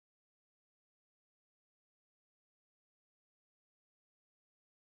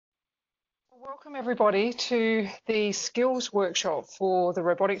Welcome everybody to the skills workshop for the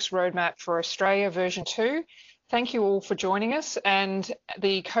Robotics Roadmap for Australia version 2. Thank you all for joining us, and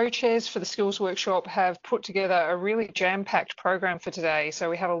the co-chairs for the skills workshop have put together a really jam-packed program for today, so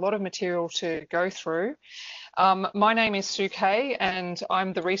we have a lot of material to go through. My name is Sue Kay and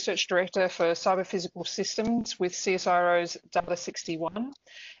I'm the Research Director for Cyber Physical Systems with CSIRO's Data 61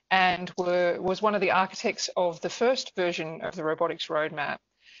 and was one of the architects of the first version of the Robotics Roadmap.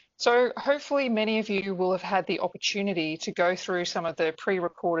 So hopefully many of you will have had the opportunity to go through some of the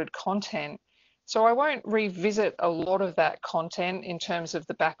pre-recorded content. So I won't revisit a lot of that content in terms of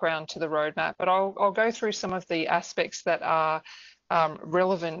the background to the roadmap, but I'll go through some of the aspects that are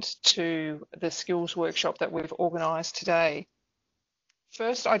relevant to the skills workshop that we've organised today.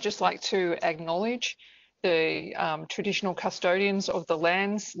 First, I'd just like to acknowledge the traditional custodians of the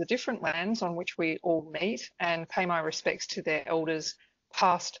lands, the different lands on which we all meet, and pay my respects to their elders,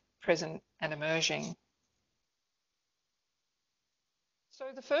 past, present and emerging. So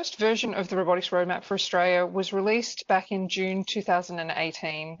the first version of the Robotics Roadmap for Australia was released back in June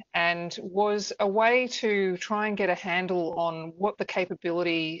 2018 and was a way to try and get a handle on what the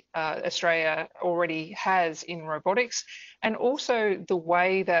capability Australia already has in robotics, and also the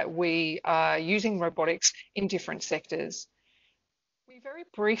way that we are using robotics in different sectors. We very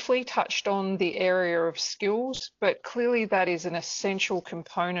briefly touched on the area of skills, but clearly that is an essential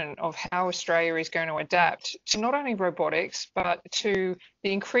component of how Australia is going to adapt to not only robotics, but to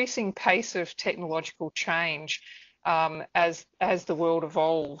the increasing pace of technological change as the world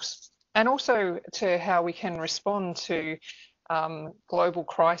evolves, and also to how we can respond to global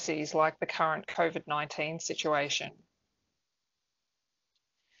crises like the current COVID-19 situation.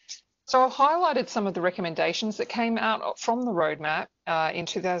 So I've highlighted some of the recommendations that came out from the roadmap in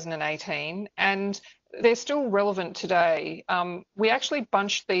 2018, and they're still relevant today. We actually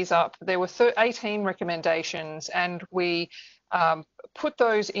bunched these up. There were 18 recommendations, and we put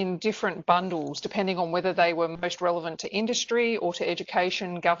those in different bundles depending on whether they were most relevant to industry or to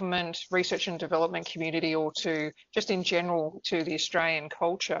education, government, research and development community, or to just in general to the Australian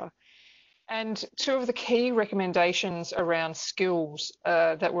culture. And two of the key recommendations around skills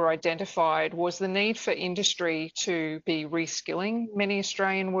that were identified was the need for industry to be reskilling many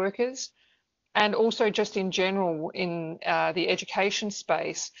Australian workers, and also just in general in the education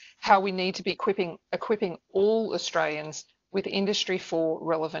space, how we need to be equipping all Australians with industry for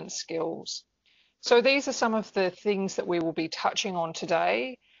relevant skills. So these are some of the things that we will be touching on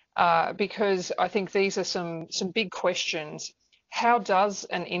today, because I think these are some big questions. How does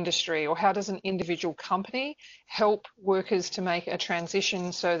an industry or how does an individual company help workers to make a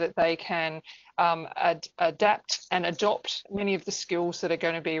transition so that they can adapt and adopt many of the skills that are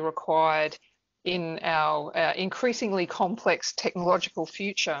going to be required in our increasingly complex technological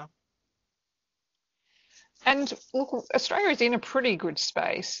future? And look, Australia is in a pretty good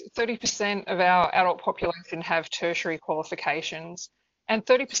space. 30% of our adult population have tertiary qualifications, and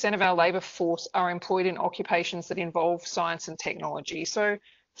 30% of our labour force are employed in occupations that involve science and technology. So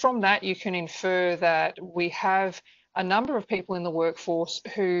from that, you can infer that we have a number of people in the workforce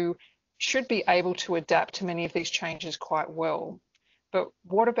who should be able to adapt to many of these changes quite well. But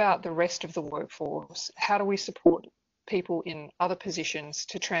what about the rest of the workforce? How do we support people in other positions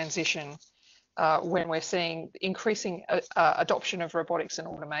to transition when we're seeing increasing adoption of robotics and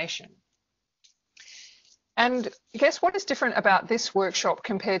automation? And guess what is different about this workshop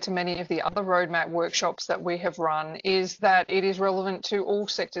compared to many of the other roadmap workshops that we have run is that it is relevant to all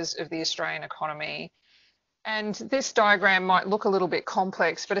sectors of the Australian economy. And this diagram might look a little bit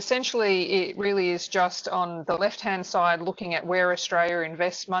complex, but essentially it really is just on the left-hand side looking at where Australia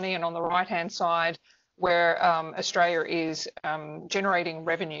invests money, and on the right-hand side where Australia is generating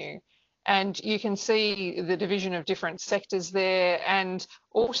revenue. And you can see the division of different sectors there, and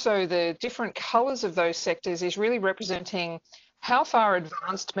also the different colours of those sectors is really representing how far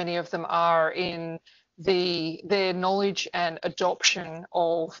advanced many of them are in their knowledge and adoption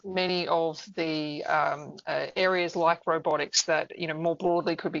of many of the areas like robotics that, you know, more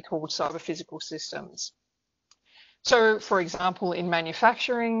broadly could be called cyber physical systems. So, for example, in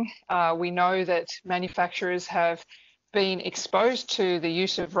manufacturing, we know that manufacturers have been exposed to the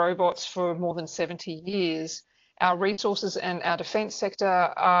use of robots for more than 70 years. Our resources and our defence sector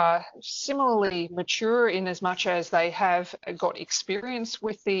are similarly mature in as much as they have got experience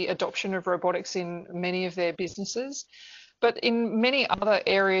with the adoption of robotics in many of their businesses. But in many other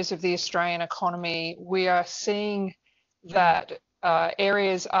areas of the Australian economy, we are seeing that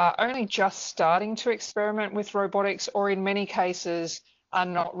areas are only just starting to experiment with robotics, or in many cases are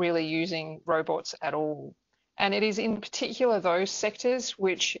not really using robots at all. And it is in particular those sectors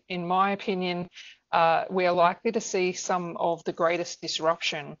which, in my opinion, we are likely to see some of the greatest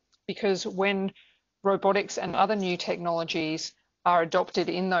disruption, because when robotics and other new technologies are adopted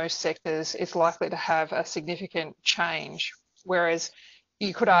in those sectors, it's likely to have a significant change. Whereas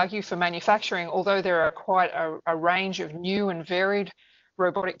you could argue for manufacturing, although there are quite a range of new and varied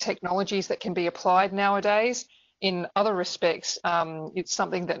robotic technologies that can be applied nowadays, in other respects, it's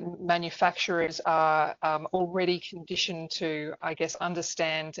something that manufacturers are already conditioned to, I guess,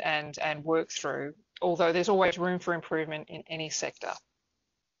 understand and work through, although there's always room for improvement in any sector.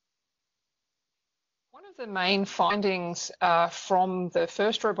 One of the main findings from the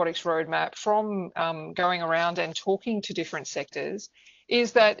first robotics roadmap, from going around and talking to different sectors,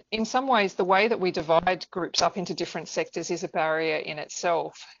 is that in some ways the way that we divide groups up into different sectors is a barrier in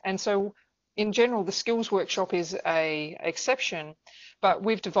itself. And so in general, the skills workshop is an exception, but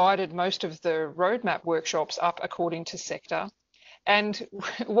we've divided most of the roadmap workshops up according to sector. And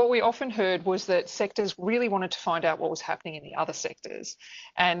what we often heard was that sectors really wanted to find out what was happening in the other sectors.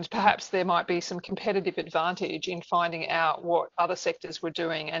 And perhaps there might be some competitive advantage in finding out what other sectors were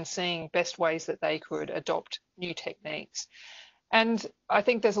doing and seeing best ways that they could adopt new techniques. And I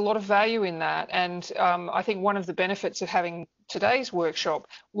think there's a lot of value in that. And I think one of the benefits of having today's workshop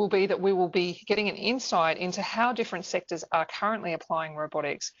will be that we will be getting an insight into how different sectors are currently applying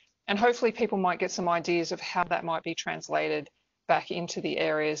robotics. And hopefully people might get some ideas of how that might be translated back into the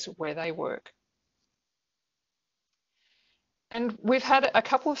areas where they work. And we've had a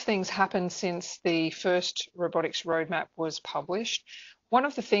couple of things happen since the first robotics roadmap was published. One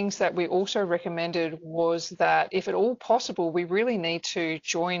of the things that we also recommended was that if at all possible, we really need to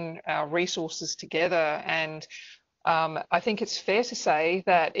join our resources together. And I think it's fair to say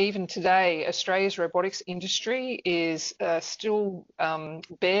that even today, Australia's robotics industry is still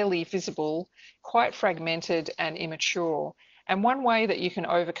barely visible, quite fragmented and immature. And one way that you can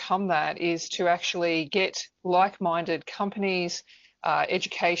overcome that is to actually get like-minded companies,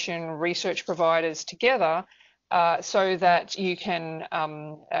 education, research providers together so that you can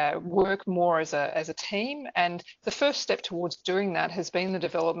work more as a team. And the first step towards doing that has been the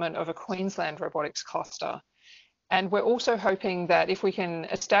development of a Queensland robotics cluster. And we're also hoping that if we can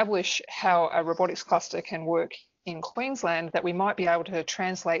establish how a robotics cluster can work in Queensland, that we might be able to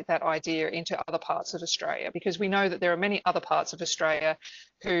translate that idea into other parts of Australia, because we know that there are many other parts of Australia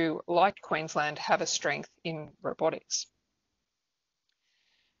who, like Queensland, have a strength in robotics.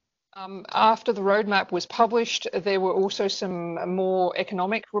 After the roadmap was published, there were also some more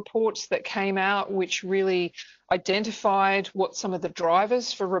economic reports that came out which really identified what some of the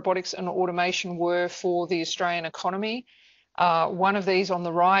drivers for robotics and automation were for the Australian economy. One of these on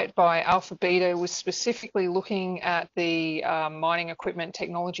the right by Alpha Beta was specifically looking at the mining equipment,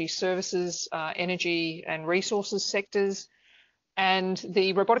 technology services, energy and resources sectors. And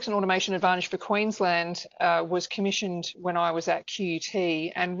the Robotics and Automation Advantage for Queensland was commissioned when I was at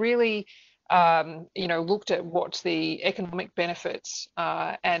QUT, and really looked at what the economic benefits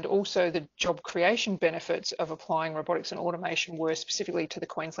and also the job creation benefits of applying robotics and automation were specifically to the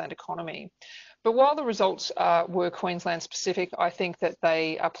Queensland economy. But while the results were Queensland specific, I think that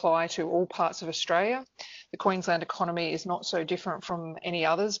they apply to all parts of Australia. The Queensland economy is not so different from any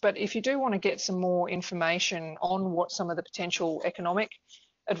others, but if you do want to get some more information on what some of the potential economic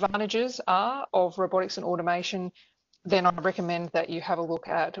advantages are of robotics and automation, then I recommend that you have a look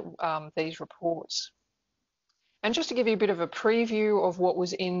at these reports. And just to give you a bit of a preview of what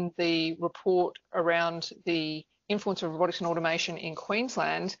was in the report around the influence of robotics and automation in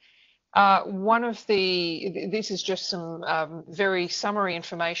Queensland, this is just some very summary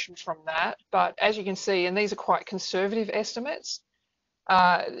information from that, but as you can see, and these are quite conservative estimates,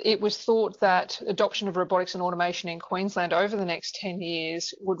 it was thought that adoption of robotics and automation in Queensland over the next 10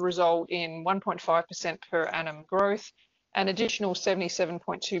 years would result in 1.5% per annum growth, an additional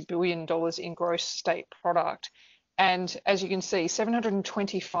 $77.2 billion in gross state product. And as you can see,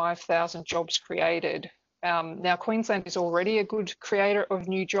 725,000 jobs created. Now, Queensland is already a good creator of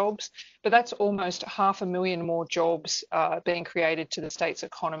new jobs, but that's almost 500,000 more jobs being created to the state's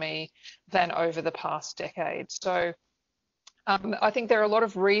economy than over the past decade. So I think there are a lot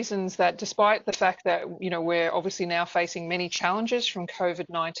of reasons that, despite the fact that we're obviously now facing many challenges from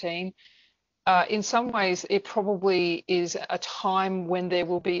COVID-19, in some ways it probably is a time when there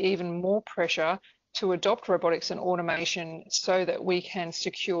will be even more pressure to adopt robotics and automation so that we can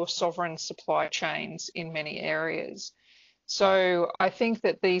secure sovereign supply chains in many areas. So I think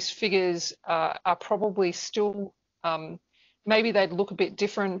that these figures are probably still maybe they'd look a bit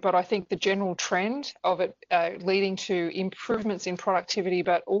different, but I think the general trend of it leading to improvements in productivity,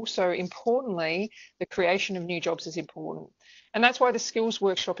 but also importantly, the creation of new jobs is important. And that's why the skills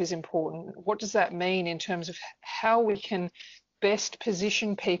workshop is important. What does that mean in terms of how we can best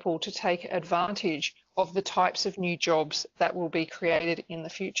position people to take advantage of the types of new jobs that will be created in the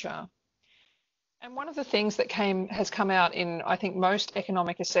future? And one of the things that has come out in, I think, most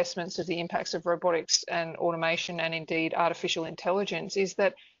economic assessments of the impacts of robotics and automation and indeed artificial intelligence is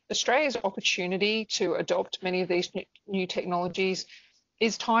that Australia's opportunity to adopt many of these new technologies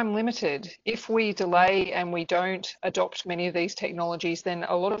is time limited. If we delay and we don't adopt many of these technologies, then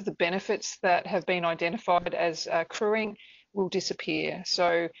a lot of the benefits that have been identified as accruing will disappear.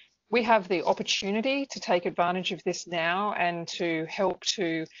 So we have the opportunity to take advantage of this now and to help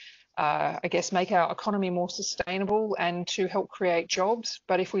to I guess, make our economy more sustainable and to help create jobs.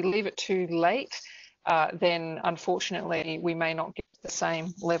 But if we leave it too late, then unfortunately we may not get the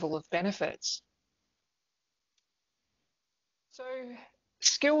same level of benefits. So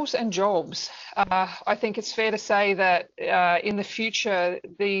skills and jobs. I think it's fair to say that in the future,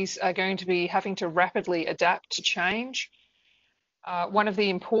 these are going to be having to rapidly adapt to change. One of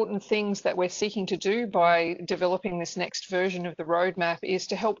the important things that we're seeking to do by developing this next version of the roadmap is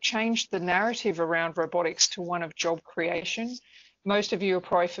to help change the narrative around robotics to one of job creation. Most of you are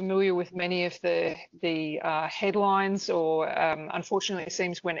probably familiar with many of the headlines, or unfortunately it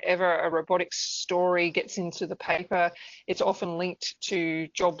seems whenever a robotics story gets into the paper, it's often linked to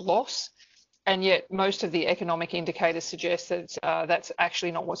job loss. And yet most of the economic indicators suggest that that's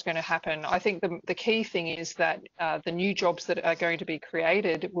actually not what's going to happen. I think the key thing is that the new jobs that are going to be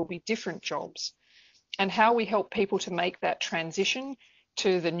created will be different jobs. And how we help people to make that transition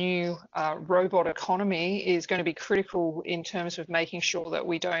to the new robot economy is going to be critical in terms of making sure that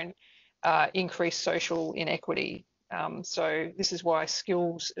we don't increase social inequity. So this is why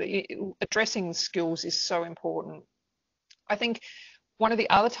addressing skills is so important. I think one of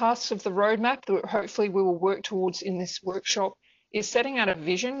the other tasks of the roadmap that hopefully we will work towards in this workshop is setting out a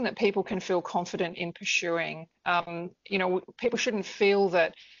vision that people can feel confident in pursuing. People shouldn't feel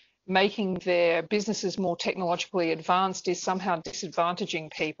that making their businesses more technologically advanced is somehow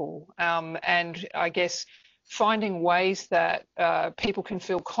disadvantaging people. And I guess finding ways that people can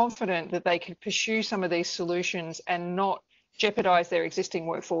feel confident that they can pursue some of these solutions and not jeopardize their existing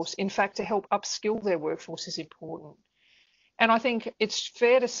workforce. In fact, to help upskill their workforce is important. And I think it's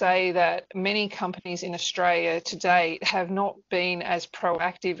fair to say that many companies in Australia to date have not been as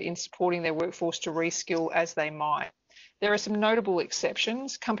proactive in supporting their workforce to reskill as they might. There are some notable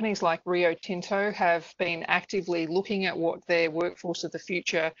exceptions. Companies like Rio Tinto have been actively looking at what their workforce of the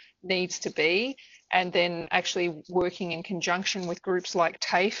future needs to be, and then actually working in conjunction with groups like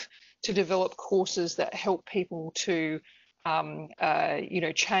TAFE to develop courses that help people to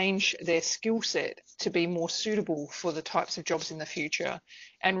change their skill set to be more suitable for the types of jobs in the future.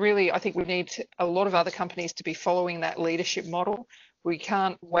 And really, I think we need a lot of other companies to be following that leadership model. We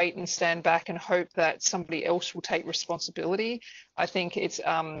can't wait and stand back and hope that somebody else will take responsibility. I think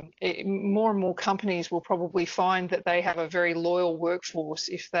more and more companies will probably find that they have a very loyal workforce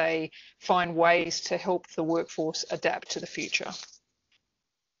if they find ways to help the workforce adapt to the future.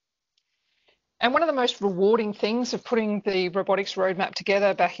 And one of the most rewarding things of putting the robotics roadmap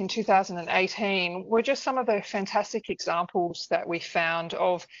together back in 2018 were just some of the fantastic examples that we found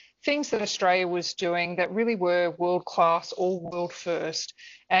of things that Australia was doing that really were world-class, all world first,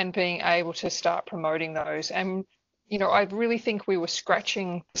 and being able to start promoting those. And, I really think we were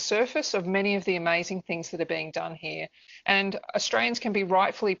scratching the surface of many of the amazing things that are being done here. And Australians can be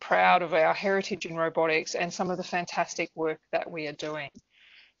rightfully proud of our heritage in robotics and some of the fantastic work that we are doing.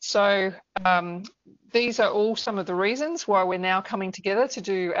 So these are all some of the reasons why we're now coming together to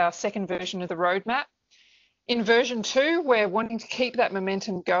do our second version of the roadmap. In version 2, we're wanting to keep that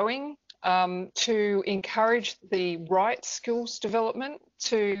momentum going, to encourage the right skills development,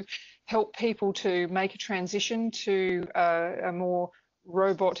 to help people to make a transition to a more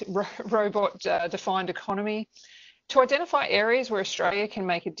robot defined economy, to identify areas where Australia can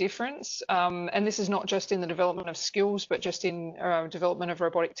make a difference, and this is not just in the development of skills, but just in development of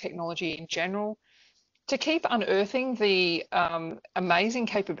robotic technology in general, to keep unearthing the amazing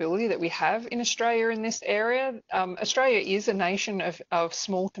capability that we have in Australia in this area. Australia is a nation of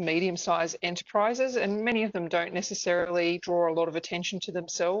small to medium-sized enterprises, and many of them don't necessarily draw a lot of attention to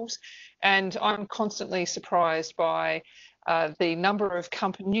themselves. And I'm constantly surprised by the number of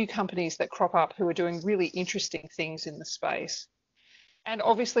new companies that crop up who are doing really interesting things in the space. And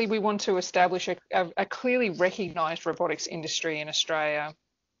obviously we want to establish a clearly recognised robotics industry in Australia.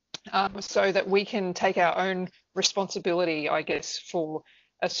 so that we can take our own responsibility, I guess, for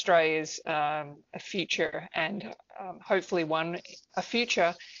Australia's a future, and hopefully a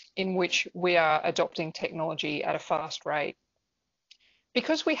future in which we are adopting technology at a fast rate.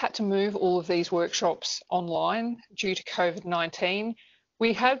 Because we had to move all of these workshops online due to COVID-19,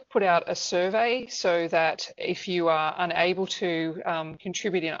 we have put out a survey so that if you are unable to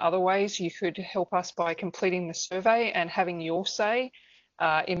contribute in other ways, you could help us by completing the survey and having your say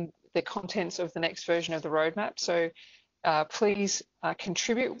in the contents of the next version of the roadmap. So please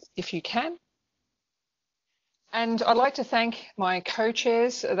contribute if you can. And I'd like to thank my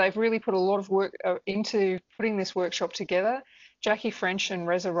co-chairs. They've really put a lot of work into putting this workshop together. Jackie French and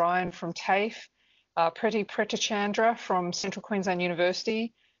Reza Ryan from TAFE, Preti Pretachandra from Central Queensland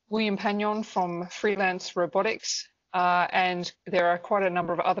University, William Pagnon from Freelance Robotics, and there are quite a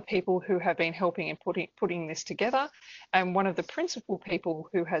number of other people who have been helping in putting this together. And one of the principal people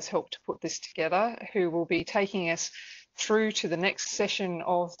who has helped to put this together, who will be taking us through to the next session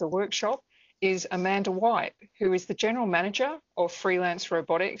of the workshop, is Amanda White, who is the General Manager of Freelance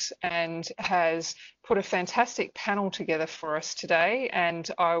Robotics and has put a fantastic panel together for us today. And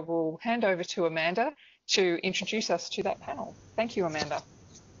I will hand over to Amanda to introduce us to that panel. Thank you, Amanda.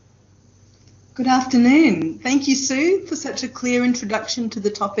 Good afternoon. Thank you, Sue, for such a clear introduction to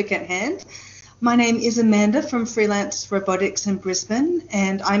the topic at hand. My name is Amanda from Freelance Robotics in Brisbane,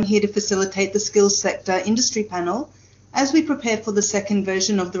 and I'm here to facilitate the skills sector industry panel as we prepare for the second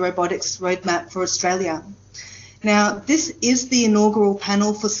version of the Robotics Roadmap for Australia. Now, this is the inaugural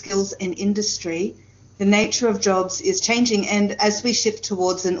panel for skills and industry. The nature of jobs is changing, and as we shift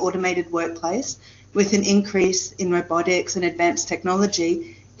towards an automated workplace with an increase in robotics and advanced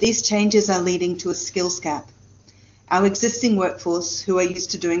technology, these changes are leading to a skills gap. Our existing workforce, who are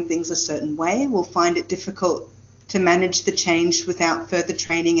used to doing things a certain way, will find it difficult to manage the change without further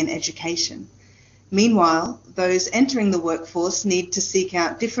training and education. Meanwhile, those entering the workforce need to seek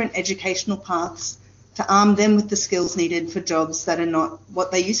out different educational paths to arm them with the skills needed for jobs that are not what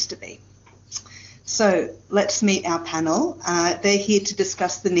they used to be. So let's meet our panel. They're here to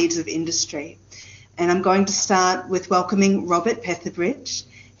discuss the needs of industry. And I'm going to start with welcoming Robert Petherbridge.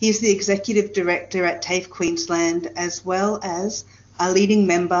 He is the Executive Director at TAFE Queensland, as well as a leading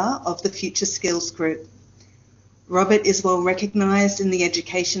member of the Future Skills Group. Robert is well recognised in the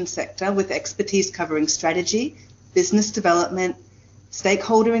education sector with expertise covering strategy, business development,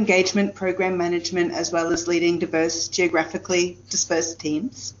 stakeholder engagement, program management, as well as leading diverse, geographically dispersed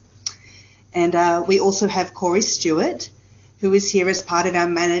teams. And we also have Corey Stewart, who is here as part of our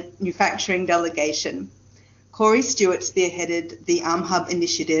manufacturing delegation. Corey Stewart spearheaded the Arm Hub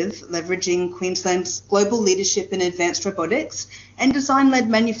initiative, leveraging Queensland's global leadership in advanced robotics and design-led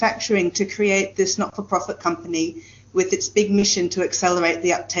manufacturing to create this not-for-profit company with its big mission to accelerate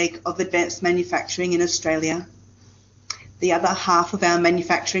the uptake of advanced manufacturing in Australia. The other half of our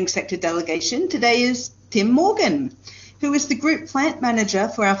manufacturing sector delegation today is Tim Morgan, who is the Group Plant Manager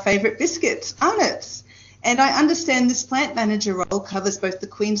for our favourite biscuits, Arnott's. And I understand this plant manager role covers both the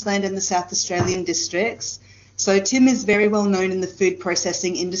Queensland and the South Australian districts. So Tim is very well known in the food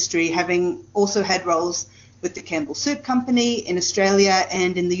processing industry, having also had roles with the Campbell Soup Company in Australia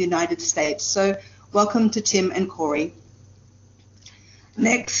and in the United States. So welcome to Tim and Corey.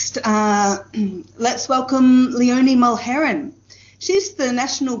 Next, let's welcome Leonie Mulheron. She's the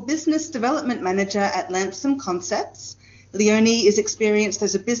National Business Development Manager at Lampson Concepts. Leonie is experienced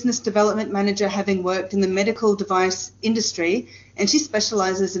as a business development manager, having worked in the medical device industry, and she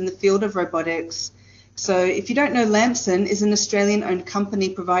specialises in the field of robotics. So if you don't know, Lampson is an Australian-owned company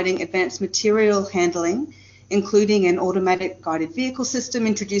providing advanced material handling, including an automatic guided vehicle system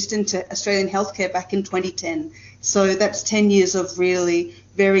introduced into Australian healthcare back in 2010. So that's 10 years of really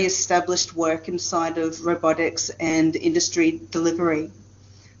very established work inside of robotics and industry delivery.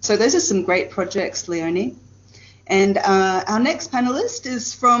 So those are some great projects, Leonie. And our next panelist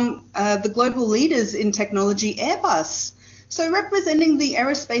is from the global leaders in technology, Airbus. So representing the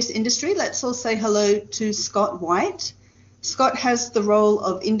aerospace industry, let's all say hello to Scott White. Scott has the role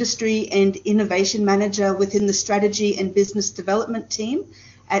of Industry and Innovation Manager within the Strategy and Business Development team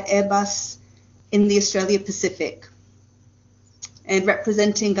at Airbus in the Australia Pacific. And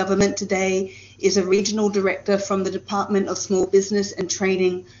representing government today is a Regional Director from the Department of Small Business and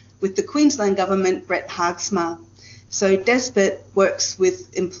Training with the Queensland Government, Brett Haagsma. So DESBIT works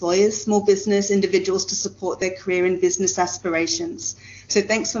with employers, small business individuals to support their career and business aspirations. So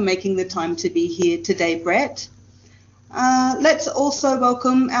thanks for making the time to be here today, Brett. Let's also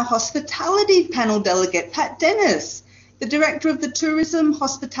welcome our hospitality panel delegate, Pat Dennis, the Director of the Tourism,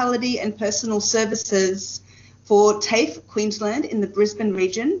 Hospitality and Personal Services for TAFE Queensland in the Brisbane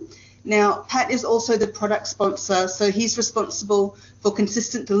region. Now, Pat is also the product sponsor, so he's responsible for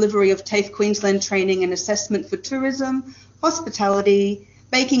consistent delivery of TAFE Queensland training and assessment for tourism, hospitality,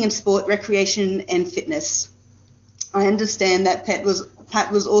 baking and sport, recreation and fitness. I understand that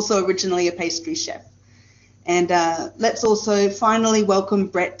Pat was also originally a pastry chef. And let's also finally welcome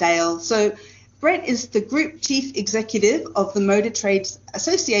Brett Dale. So Brett is the Group Chief Executive of the Motor Trades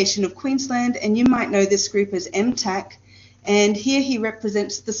Association of Queensland, and you might know this group as MTAC, and here he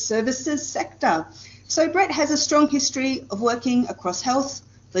represents the services sector. So Brett has a strong history of working across health,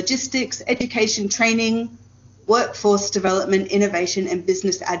 logistics, education, training, workforce development, innovation and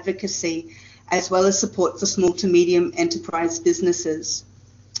business advocacy, as well as support for small to medium enterprise businesses.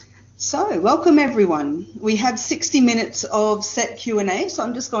 So welcome everyone. We have 60 minutes of set Q&A, so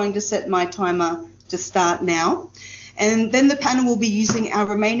I'm just going to set my timer to start now. And then the panel will be using our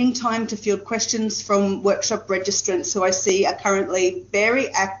remaining time to field questions from workshop registrants who I see are currently very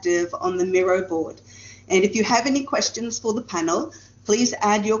active on the Miro board. And if you have any questions for the panel, please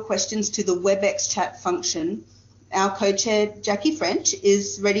add your questions to the WebEx chat function. Our co-chair, Jackie French,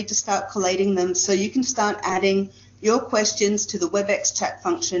 is ready to start collating them, so you can start adding your questions to the WebEx chat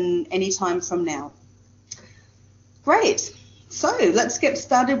function anytime from now. Great. So let's get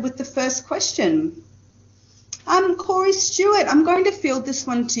started with the first question. Corey Stewart, I'm going to field this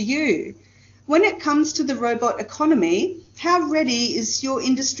one to you. When it comes to the robot economy, how ready is your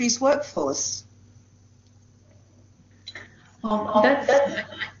industry's workforce? That's a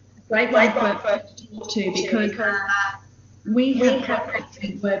great one for us to talk to, because we have projects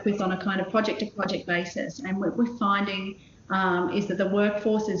we work with on a kind of project-to-project basis, and what we're finding is that the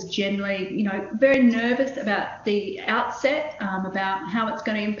workforce is generally, very nervous about the outset, about how it's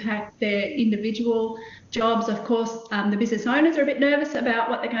going to impact their individual jobs. Of course, the business owners are a bit nervous about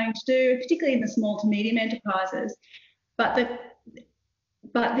what they're going to do, particularly in the small to medium enterprises. But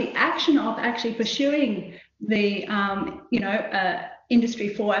the action of actually pursuing the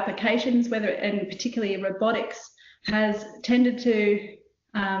Industry 4 applications, and particularly robotics, has tended to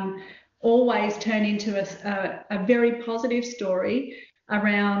always turn into a very positive story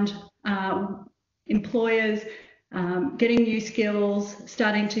around employers getting new skills,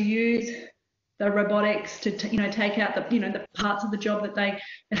 starting to use the robotics to take out the parts of the job that they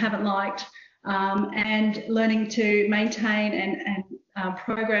haven't liked, and learning to maintain and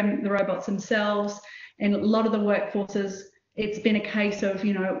program the robots themselves. And a lot of the workforces, it's been a case of,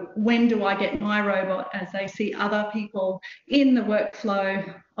 when do I get my robot, as they see other people in the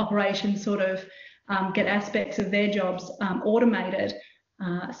workflow operation sort of get aspects of their jobs automated.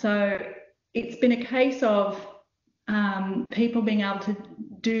 So it's been a case of people being able to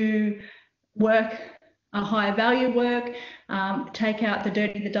do work, higher value work, take out the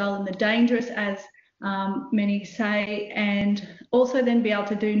dirty, the dull and the dangerous, as many say, and also then be able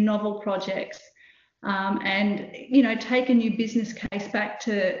to do novel projects. And take a new business case back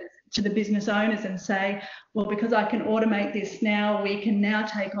to the business owners and say, well, because I can automate this now, we can now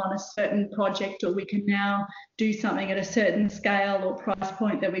take on a certain project, or we can now do something at a certain scale or price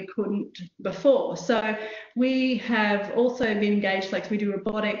point that we couldn't before. So we have also been engaged, like we do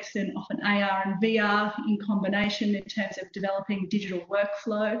robotics and often AR and VR in combination in terms of developing digital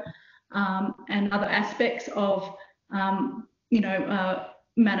workflow and other aspects of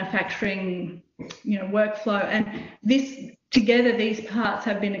manufacturing workflow. And this together, these parts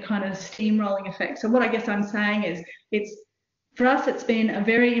have been a kind of steamrolling effect. So what I guess I'm saying is, for us, it's been a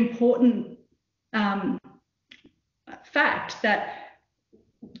very important fact that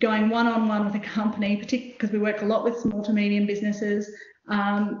going one-on-one with a company, particularly because we work a lot with small to medium businesses,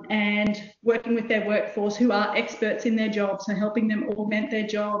 and working with their workforce who are experts in their job, so helping them augment their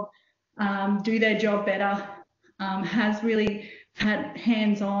job, do their job better, has really had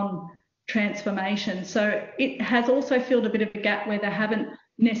hands-on transformation. So it has also filled a bit of a gap where there haven't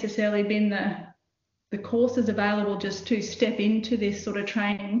necessarily been the courses available just to step into this sort of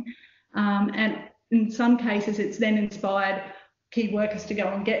training, and in some cases it's then inspired key workers to go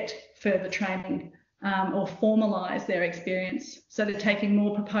and get further training or formalise their experience. So they're taking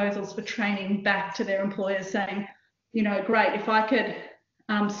more proposals for training back to their employers, saying, great, if I could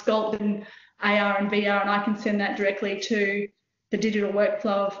sculpt in AR and VR and I can send that directly to the digital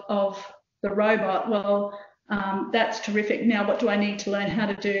workflow of the robot, well, that's terrific. Now, what do I need to learn how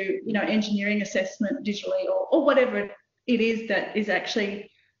to do, engineering assessment digitally, or whatever it is that is actually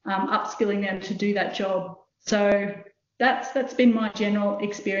upskilling them to do that job. So that's been my general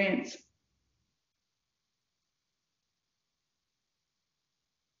experience.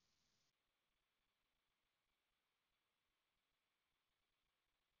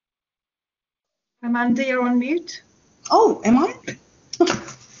 Amanda, you're on mute. Oh, am I?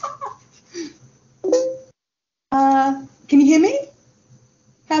 Can you hear me?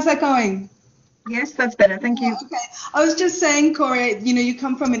 How's that going? Yes, that's better. Thank you. Okay. I was just saying, Corey, you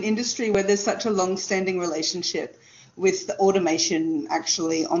come from an industry where there's such a long-standing relationship with the automation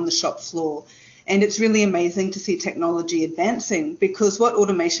actually on the shop floor. And it's really amazing to see technology advancing, because what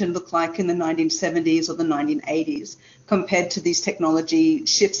automation looked like in the 1970s or the 1980s compared to these technology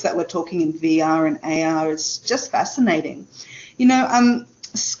shifts that we're talking in VR and AR is just fascinating.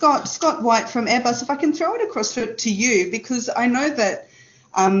 Scott White from Airbus, if I can throw it across to you, because I know that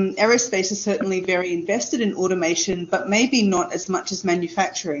aerospace is certainly very invested in automation, but maybe not as much as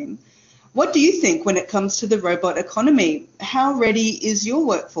manufacturing. What do you think when it comes to the robot economy? How ready is your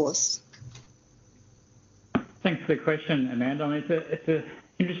workforce? Thanks for the question, Amanda. I mean, it's an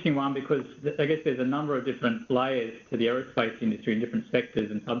interesting one, because I guess there's a number of different layers to the aerospace industry in different sectors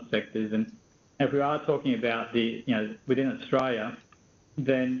and subsectors. And if we are talking about within Australia,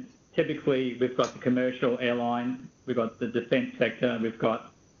 then typically we've got the commercial airline, we've got the defence sector, we've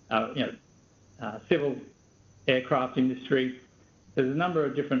got civil aircraft industry. There's a number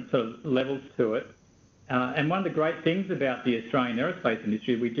of different sort of levels to it. And one of the great things about the Australian aerospace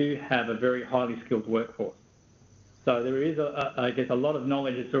industry, we do have a very highly skilled workforce. So there is, I guess, a lot of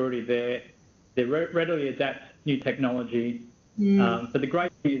knowledge that's already there. They readily adapt new technology. But the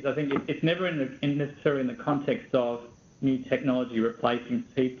great thing is, I think it's never necessarily in the context of new technology replacing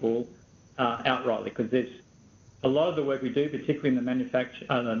people outrightly, because there's a lot of the work we do, particularly in the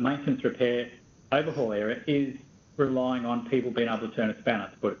maintenance, repair, overhaul area, is relying on people being able to turn a spanner,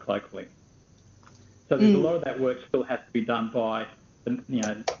 to put it colloquially. So there's a lot of that work still has to be done by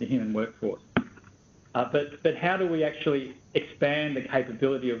the human workforce. But how do we actually expand the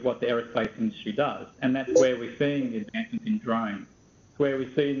capability of what the aerospace industry does? And that's where we're seeing the advancements in drones, where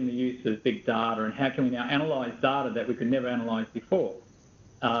we're seeing the use of big data, and how can we now analyse data that we could never analyse before.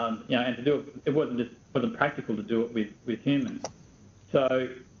 And to do it wasn't practical to do it with humans. So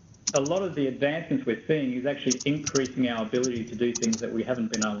a lot of the advancements we're seeing is actually increasing our ability to do things that we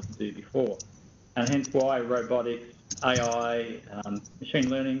haven't been able to do before. And hence why robotics, AI, machine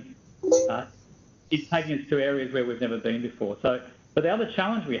learning is taking us to areas where we've never been before. But the other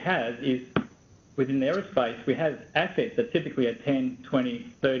challenge we have is, within the aerospace, we have assets that typically are 10,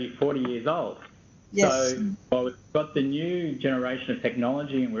 20, 30, 40 years old. Yes. So while we've got the new generation of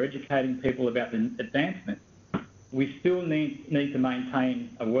technology and we're educating people about the advancements, we still need to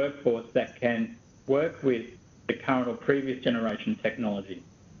maintain a workforce that can work with the current or previous generation technology.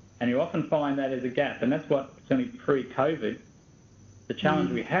 And you often find that as a gap. And that's what, certainly pre-COVID, the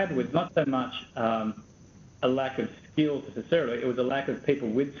challenge we had was not so much a lack of skills necessarily, it was a lack of people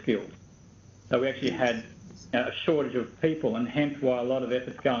with skills. So we actually had a shortage of people, and hence why a lot of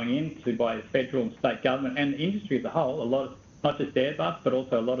efforts going into by the federal and state government and the industry as a whole, a lot of, not just Airbus, but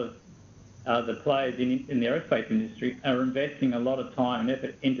also a lot of the players in the aerospace industry are investing a lot of time and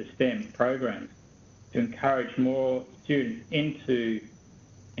effort into STEM programs to encourage more students into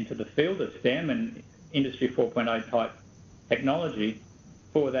the field of STEM and Industry 4.0 type technology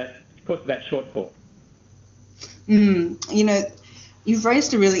for that shortfall. You've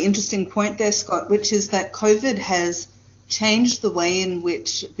raised a really interesting point there, Scott, which is that COVID has changed the way in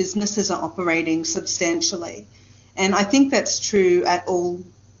which businesses are operating substantially. And I think that's true at all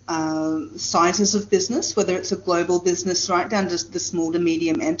sizes of business, whether it's a global business right down to the small to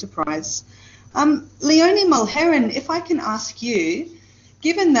medium enterprise. Leonie Mulheron, if I can ask you,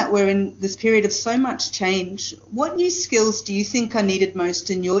 given that we're in this period of so much change, what new skills do you think are needed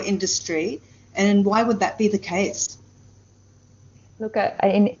most in your industry, and why would that be the case? Look,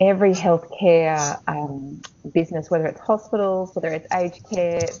 in every healthcare business, whether it's hospitals, whether it's aged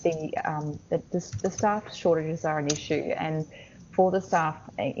care, the staff shortages are an issue. And for the staff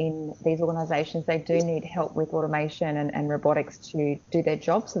in these organisations, they do need help with automation and robotics to do their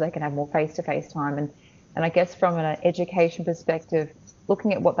job so they can have more face-to-face time. And I guess from an education perspective,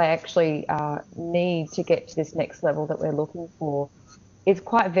 looking at what they actually need to get to this next level that we're looking for is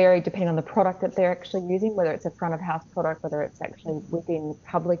quite varied depending on the product that they're actually using, whether it's a front of house product, whether it's actually within the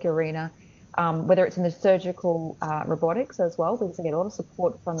public arena, whether it's in the surgical robotics as well, because they get a lot of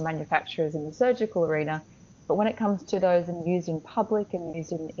support from the manufacturers in the surgical arena. But when it comes to those and used in public and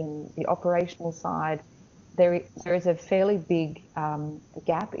used in the operational side, there is a fairly big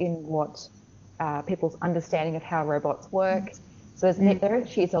gap in what people's understanding of how robots work. So there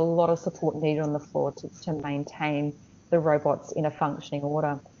actually is a lot of support needed on the floor to maintain the robots in a functioning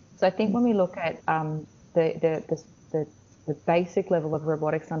order. So I think when we look at the basic level of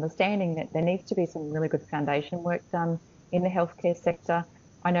robotics understanding, that there needs to be some really good foundation work done in the healthcare sector.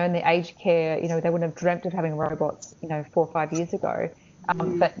 I know in the aged care, you know, they wouldn't have dreamt of having robots, you know, 4 or 5 years ago.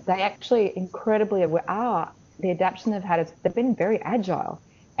 But they actually incredibly are. The adaptation they've had is they've been very agile.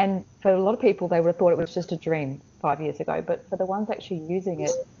 And for a lot of people, they would have thought it was just a dream 5 years ago. But for the ones actually using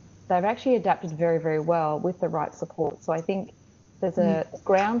it, they've actually adapted very, very well with the right support. So I think there's a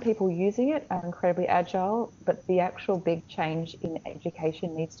ground people using it are incredibly agile, but the actual big change in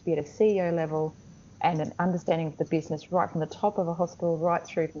education needs to be at a CEO level and an understanding of the business right from the top of a hospital right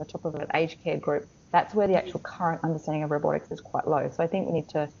through from the top of an aged care group. That's where the actual current understanding of robotics is quite low. So I think we need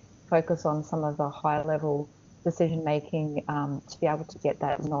to focus on some of the higher level decision making to be able to get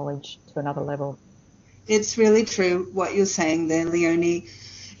that knowledge to another level. It's really true what you're saying there, Leonie.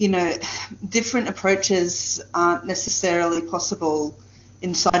 You know, different approaches aren't necessarily possible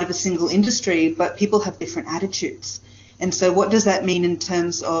inside of a single industry, but people have different attitudes. And so what does that mean in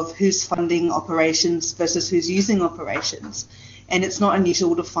terms of who's funding operations versus who's using operations? And it's not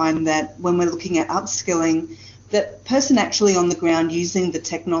unusual to find that when we're looking at upskilling, that person actually on the ground using the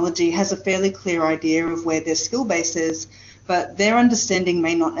technology has a fairly clear idea of where their skill base is, but their understanding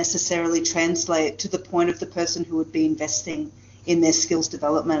may not necessarily translate to the point of the person who would be investing in their skills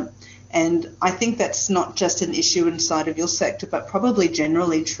development. And I think that's not just an issue inside of your sector, but probably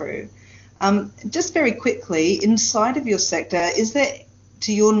generally true. Just very quickly, inside of your sector, is there,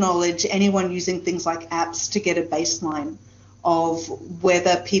 to your knowledge, anyone using things like apps to get a baseline of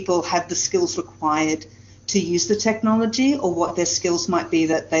whether people have the skills required to use the technology or what their skills might be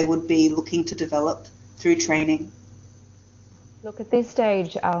that they would be looking to develop through training? Look, at this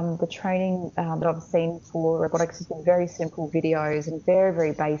stage, the training that I've seen for robotics has been very simple videos and very,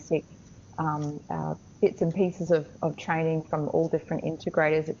 very basic bits and pieces of training from all different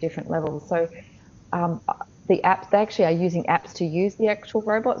integrators at different levels. So the apps, they actually are using apps to use the actual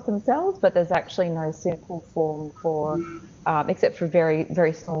robots themselves, but there's actually no simple form for, except for very,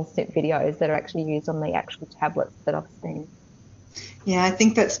 very small snip videos that are actually used on the actual tablets that I've seen. Yeah, I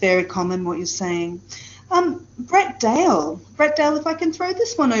think that's very common what you're saying. Brett Dale, if I can throw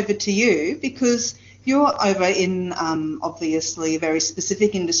this one over to you, because you're over in obviously a very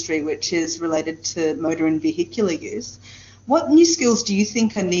specific industry which is related to motor and vehicular use. What new skills do you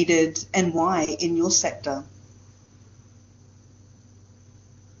think are needed and why in your sector?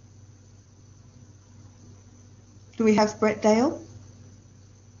 Do we have Brett Dale?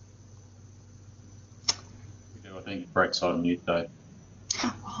 I think Brett's on mute though.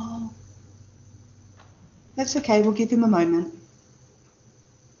 Oh, that's okay, we'll give him a moment.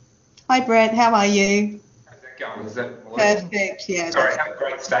 Hi Brett, how are you? How's that going? Is that perfect? Yeah. Sorry, I have a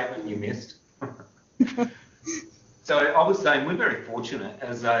great statement you missed. So I was saying we're very fortunate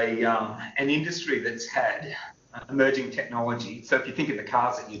as an industry that's had emerging technology. So if you think of the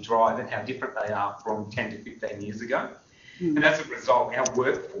cars that you drive and how different they are from 10 to 15 years ago, and as a result, our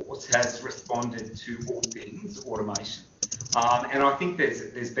workforce has responded to all things automation. And I think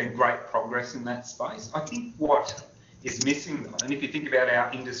there's been great progress in that space. I think what is missing though, and if you think about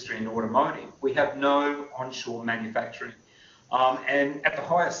our industry in automotive, we have no onshore manufacturing. And at the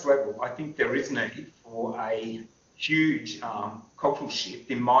highest level, I think there is need for a huge cultural shift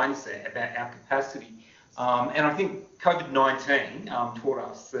in mindset about our capacity. And I think COVID-19 taught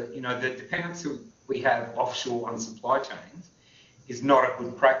us that, you know, the dependency we have offshore on supply chains is not a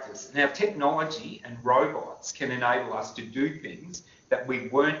good practice. Now, technology and robots can enable us to do things that we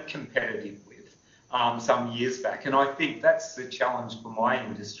weren't competitive with some years back. And I think that's the challenge for my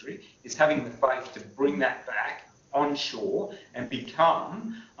industry, is having the faith to bring that back onshore and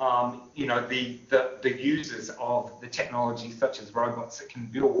become, you know, the users of the technology such as robots that can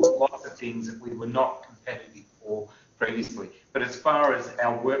build lots of things that we were not competitive for previously. But as far as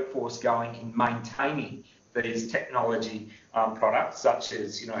our workforce going in maintaining these technology products, such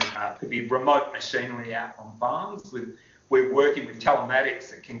as, you know, could be remote machinery out on farms. We're working with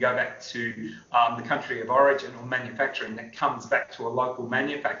telematics that can go back to the country of origin or manufacturing that comes back to a local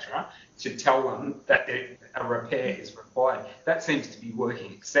manufacturer to tell them that a repair is required. That seems to be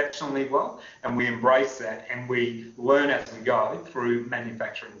working exceptionally well, and we embrace that and we learn as we go through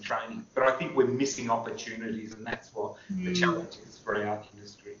manufacturing training. But I think we're missing opportunities, and that's what the challenge is for our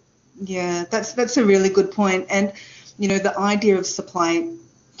industry. Yeah, that's a really good point. And, you know, the idea of supply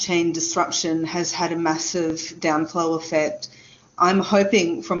chain disruption has had a massive downflow effect. I'm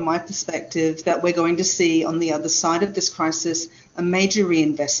hoping, from my perspective, that we're going to see on the other side of this crisis a major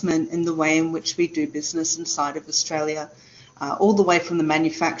reinvestment in the way in which we do business inside of Australia, all the way from the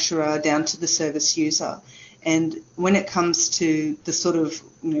manufacturer down to the service user. And when it comes to the sort of,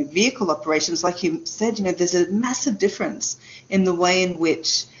 you know, vehicle operations, like you said, you know, there's a massive difference in the way in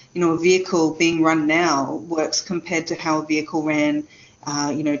which, you know, a vehicle being run now works compared to how a vehicle ran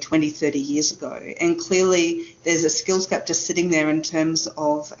 20, 30 years ago. And clearly there's a skills gap just sitting there in terms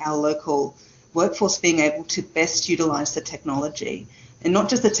of our local workforce being able to best utilise the technology. And not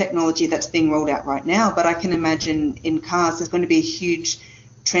just the technology that's being rolled out right now, but I can imagine in cars there's going to be a huge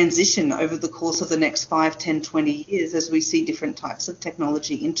transition over the course of the next 5, 10, 20 years as we see different types of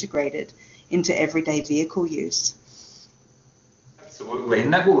technology integrated into everyday vehicle use. Absolutely,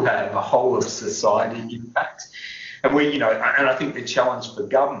 and that will have a whole of society impact. And and I think the challenge for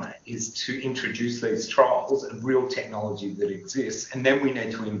government is to introduce these trials and real technology that exists, and then we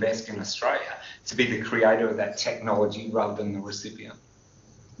need to invest in Australia to be the creator of that technology rather than the recipient.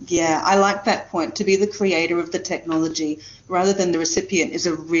 Yeah, I like that point. To be the creator of the technology rather than the recipient is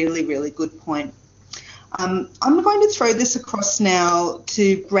a really, really good point. I'm going to throw this across now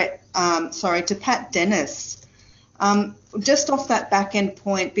to Pat Dennis. Just off that back end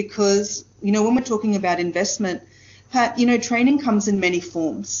point, because, when we're talking about investment, Pat, training comes in many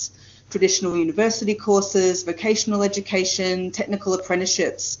forms: traditional university courses, vocational education, technical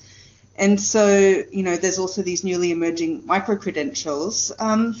apprenticeships. And so, there's also these newly emerging micro-credentials.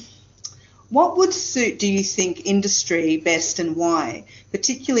 What would suit, do you think, industry best and why,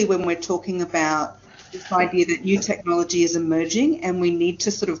 particularly when we're talking about this idea that new technology is emerging and we need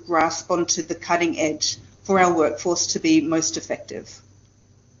to sort of grasp onto the cutting edge for our workforce to be most effective?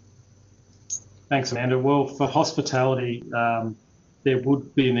 Thanks, Amanda. Well, for hospitality, there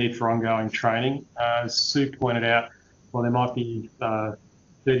would be a need for ongoing training. As Sue pointed out, well, there might be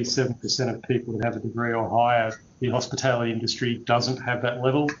 37% of people that have a degree or higher. The hospitality industry doesn't have that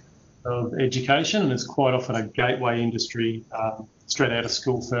level of education, and it's quite often a gateway industry straight out of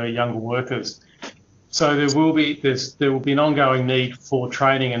school for younger workers. So there will be an ongoing need for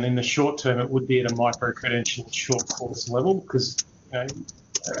training, and in the short term, it would be at a micro-credential short course level, because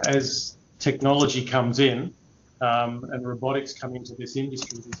as technology comes in and robotics come into this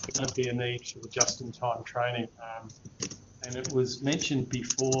industry, there's going to be a need for just-in-time training. And it was mentioned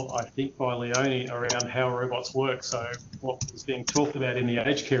before, I think, by Leonie around how robots work. So what was being talked about in the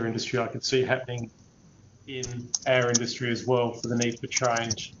aged care industry, I could see happening in our industry as well for the need for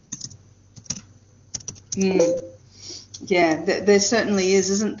change. Yeah, there certainly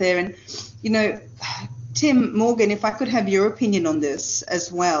is, isn't there? And, Tim, Morgan, if I could have your opinion on this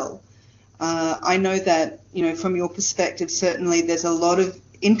as well. I know that, from your perspective, certainly there's a lot of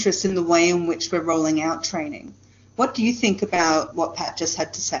interest in the way in which we're rolling out training. What do you think about what Pat just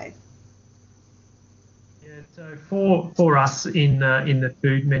had to say? Yeah, so for us in the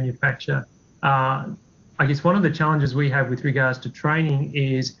food manufacture, I guess one of the challenges we have with regards to training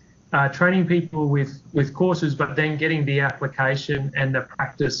is training people with courses, but then getting the application and the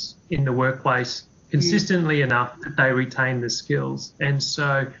practice in the workplace consistently enough that they retain the skills. And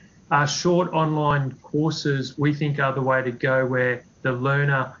so short online courses, we think, are the way to go, where the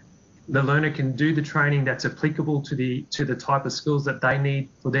learner can do the training that's applicable to the type of skills that they need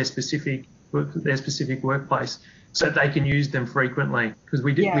for their specific workplace, so that they can use them frequently. Because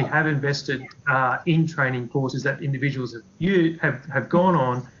we have invested in training courses that individuals have gone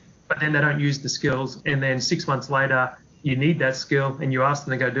on, but then they don't use the skills, and then 6 months later you need that skill and you ask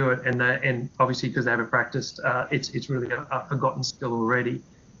them to go do it, and obviously because they haven't practiced, it's really a forgotten skill already.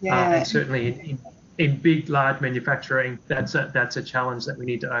 And certainly in big, large manufacturing, that's a challenge that we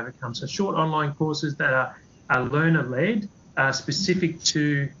need to overcome. So short online courses that are learner-led, specific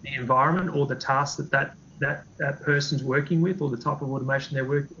to the environment or the task that person's working with, or the type of automation they're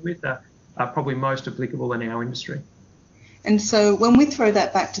working with, are probably most applicable in our industry. And so when we throw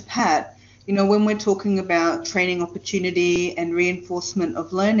that back to Pat, when we're talking about training opportunity and reinforcement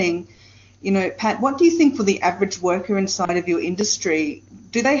of learning, Pat, what do you think for the average worker inside of your industry?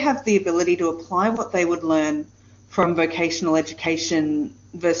 Do they have the ability to apply what they would learn from vocational education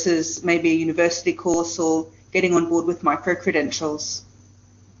versus maybe a university course or getting on board with micro-credentials?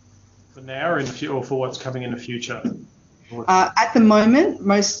 For now, or for what's coming in the future? At the moment,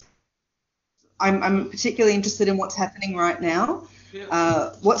 I'm particularly interested in what's happening right now.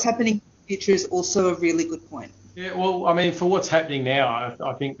 What's happening in the future is also a really good point. Yeah, well, I mean, for what's happening now,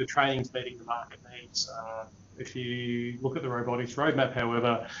 I think the training's meeting the market needs. If you look at the robotics roadmap,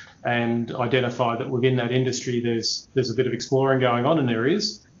 however, and identify that within that industry there's a bit of exploring going on, and there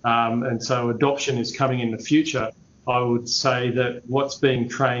is, and so adoption is coming in the future, I would say that what's being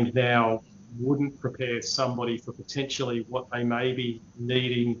trained now wouldn't prepare somebody for potentially what they may be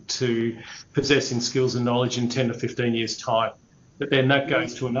needing to possess in skills and knowledge in 10 to 15 years' time. But then that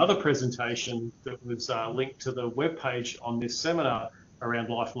goes to another presentation that was linked to the webpage on this seminar around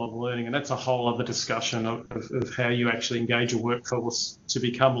lifelong learning, and that's a whole other discussion of how you actually engage a workforce to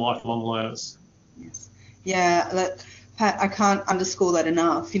become lifelong learners. Yes. Yeah, Pat, I can't underscore that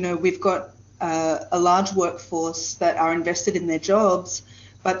enough. You know, we've got a large workforce that are invested in their jobs,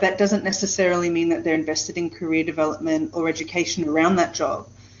 but that doesn't necessarily mean that they're invested in career development or education around that job.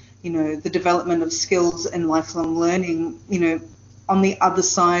 You know, the development of skills and lifelong learning, you know, on the other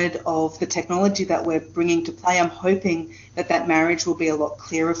side of the technology that we're bringing to play, I'm hoping that that marriage will be a lot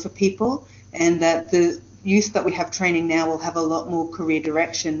clearer for people, and that the youth that we have training now will have a lot more career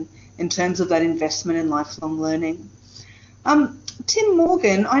direction in terms of that investment in lifelong learning. Tim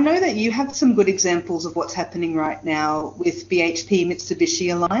Morgan, I know that you have some good examples of what's happening right now with BHP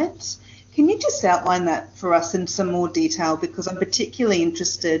Mitsubishi Alliance. Can you just outline that for us in some more detail? Because I'm particularly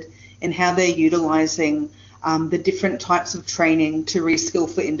interested in how they're utilising the different types of training to reskill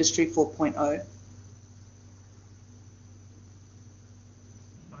for Industry 4.0.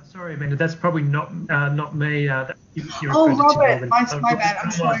 Sorry, Amanda, that's probably not me. Oh, Robert, my bad.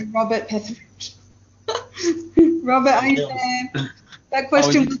 I'm sorry, Robert Petheridge. Robert, are you there? That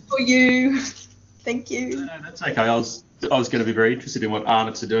question was for you. Thank you. No, that's okay. I was going to be very interested in what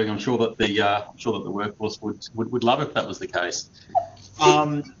Arnott's are doing. I'm sure that the workforce would love if that was the case.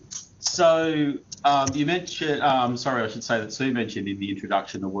 So you mentioned, sorry, I should say that Sue mentioned in the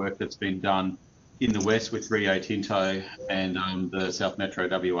introduction the work that's been done in the West with Rio Tinto and the South Metro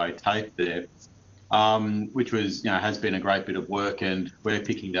WA tape there, which was, has been a great bit of work, and we're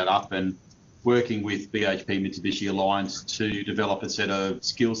picking that up and working with BHP Mitsubishi Alliance to develop a set of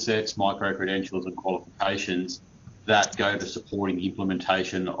skill sets, micro-credentials and qualifications that go to supporting the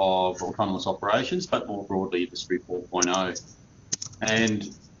implementation of autonomous operations, but more broadly Industry 4.0. And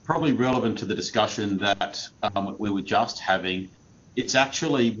probably relevant to the discussion that we were just having, it's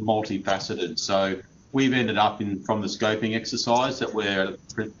actually multifaceted. So we've ended up from the scoping exercise that we're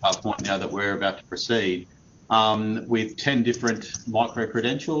at a point now that we're about to proceed, with 10 different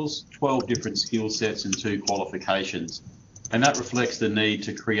micro-credentials, 12 different skill sets and 2 qualifications. And that reflects the need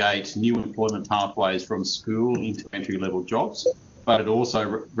to create new employment pathways from school into entry-level jobs, but it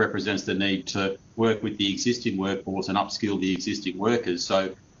also represents the need to work with the existing workforce and upskill the existing workers.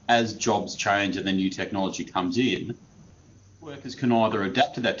 So as jobs change and the new technology comes in, workers can either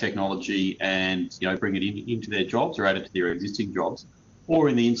adapt to that technology and bring it into their jobs or add it to their existing jobs, or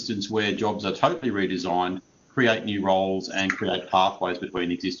in the instance where jobs are totally redesigned, create new roles and create pathways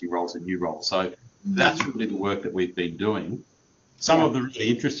between existing roles and new roles. So that's really the work that we've been doing. Some of the really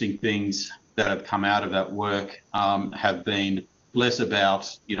interesting things that have come out of that work have been less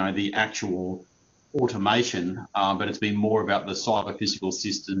about, the actual automation, but it's been more about the cyber physical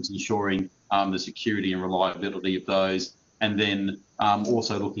systems, ensuring the security and reliability of those, and then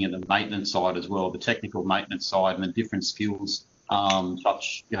also looking at the maintenance side as well, the technical maintenance side, and the different skills,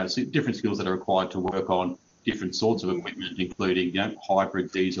 different skills that are required to work on different sorts of equipment, including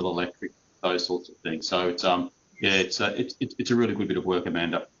hybrid, diesel, electric, those sorts of things. So it's a really good bit of work,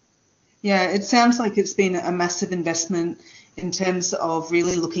 Amanda. Yeah, it sounds like it's been a massive investment in terms of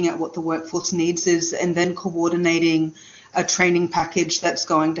really looking at what the workforce needs is, and then coordinating a training package that's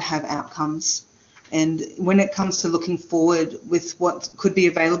going to have outcomes. And when it comes to looking forward with what could be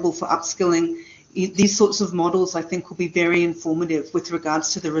available for upskilling, these sorts of models I think will be very informative with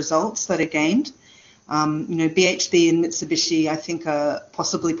regards to the results that are gained. BHP and Mitsubishi, I think, are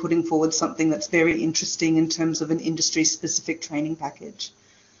possibly putting forward something that's very interesting in terms of an industry-specific training package.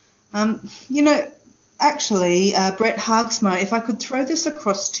 Actually, Brett Haagsma, if I could throw this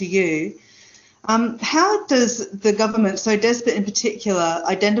across to you, how does the government, so DESBIT in particular,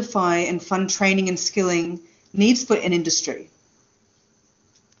 identify and fund training and skilling needs for an industry?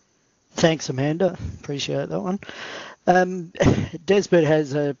 Thanks, Amanda. Appreciate that one. DESBIT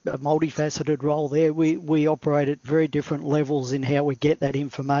has a multifaceted role there. We operate at very different levels in how we get that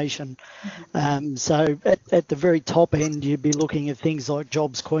information. So at the very top end, you'd be looking at things like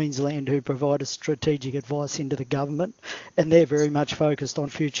Jobs Queensland, who provide a strategic advice into the government, and they're very much focused on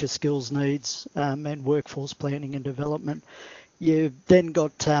future skills needs and workforce planning and development. You've then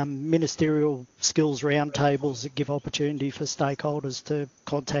got ministerial skills roundtables that give opportunity for stakeholders to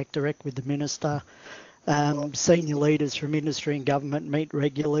contact direct with the minister. Senior leaders from industry and government meet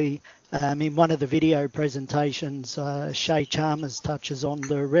regularly. In one of the video presentations, Shay Chalmers touches on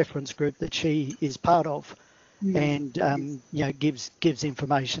the reference group that she is part of, and gives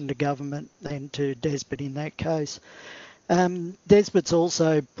information to government and to DESBIT in that case. DESBIT's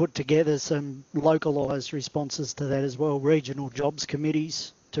also put together some localised responses to that as well, regional jobs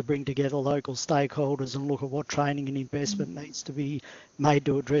committees to bring together local stakeholders and look at what training and investment needs to be made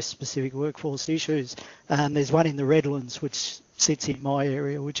to address specific workforce issues. There's one in the Redlands which sits in my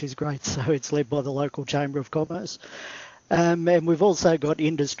area, which is great, so it's led by the local Chamber of Commerce. And we've also got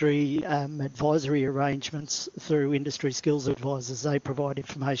industry advisory arrangements through industry skills advisors. They provide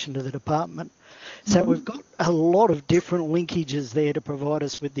information to the department. So we've got a lot of different linkages there to provide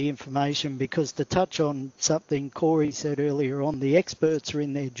us with the information, because to touch on something Corey said earlier on, the experts are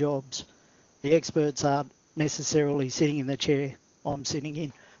in their jobs. The experts aren't necessarily sitting in the chair I'm sitting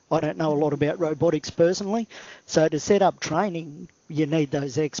in. I don't know a lot about robotics personally, so to set up training, you need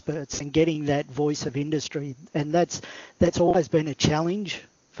those experts and getting that voice of industry, and that's always been a challenge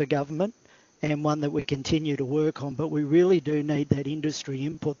for government and one that we continue to work on. But we really do need that industry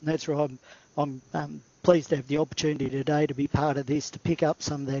input, and that's why I'm pleased to have the opportunity today to be part of this, to pick up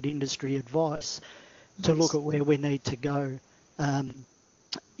some of that industry advice, to look at where we need to go.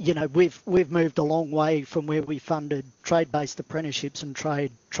 You know, we've moved a long way from where we funded trade-based apprenticeships and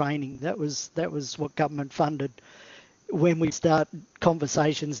trade training. That was what government funded. When we start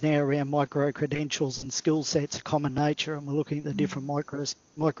conversations now around micro-credentials and skill sets of common nature, and we're looking at the different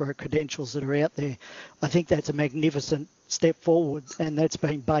micro-credentials that are out there, I think that's a magnificent step forward, and that's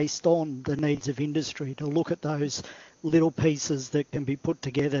been based on the needs of industry to look at those little pieces that can be put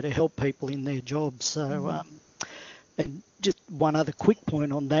together to help people in their jobs. So, and just one other quick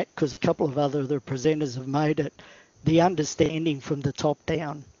point on that, because a couple of other the presenters have made it, the understanding from the top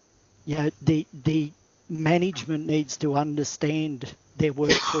down. You know, the management needs to understand their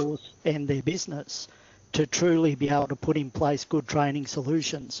workforce and their business to truly be able to put in place good training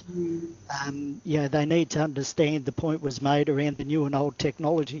solutions. You know, they need to understand, the point was made around the new and old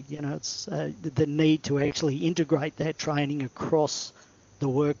technology. You know, it's the need to actually integrate that training across the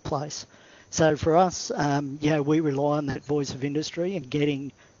workplace. So for us, yeah, we rely on that voice of industry and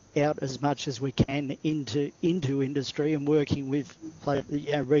getting out as much as we can into industry, and working with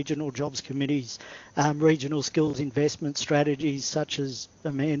regional jobs committees, regional skills investment strategies, such as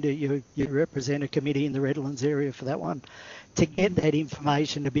Amanda, you represent a committee in the Redlands area for that one, to get that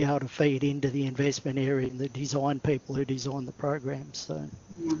information to be able to feed into the investment area and the design people who design the programs. So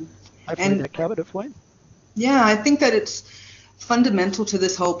hopefully that covered it for you. Yeah, I think that it's fundamental to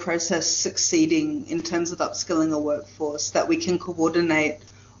this whole process succeeding in terms of upskilling a workforce, that we can coordinate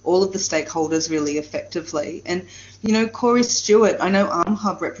all of the stakeholders really effectively. And, you know, Corey Stewart, I know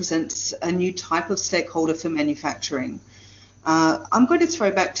ArmHub represents a new type of stakeholder for manufacturing. I'm going to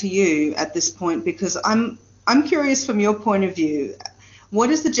throw back to you at this point, because I'm curious from your point of view,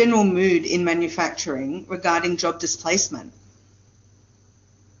 what is the general mood in manufacturing regarding job displacement?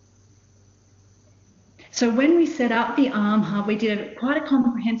 So when we set up the ArmHub, we did quite a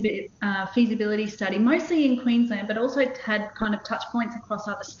comprehensive feasibility study, mostly in Queensland, but also had kind of touch points across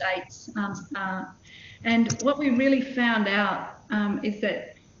other states. And what we really found out is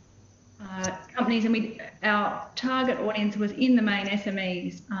that companies, and our target audience was in the main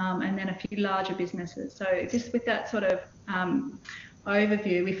SMEs, and then a few larger businesses. So just with that sort of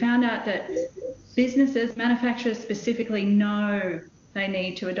overview, we found out that businesses, manufacturers specifically, know they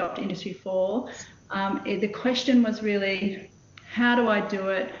need to adopt Industry 4. The question was really, how do I do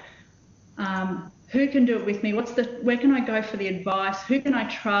it? Who can do it with me? Where can I go for the advice? Who can I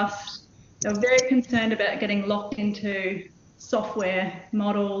trust? They're very concerned about getting locked into software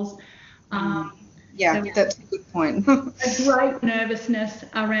models. That's a good point. A great nervousness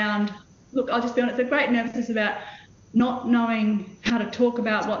around, look, I'll just be honest, a great nervousness about not knowing how to talk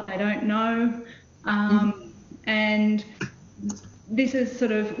about what they don't know. And this is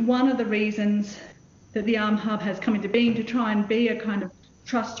sort of one of the reasons that the ArmHub has come into being, to try and be a kind of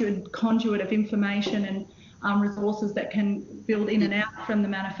trusted conduit of information and resources that can build in and out from the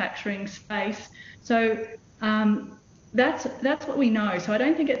manufacturing space. So that's what we know. So I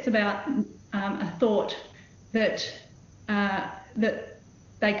don't think it's about a thought that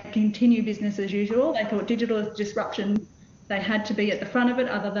they could continue business as usual. They thought digital disruption, they had to be at the front of it,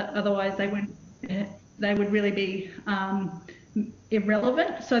 otherwise they would really be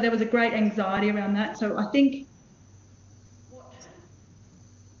irrelevant. So there was a great anxiety around that. So I think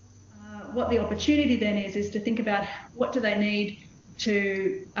what the opportunity then is to think about, what do they need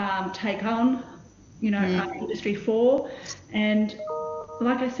to take on, Industry 4. And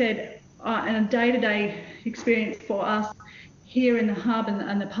like I said, in a day-to-day experience for us here in the hub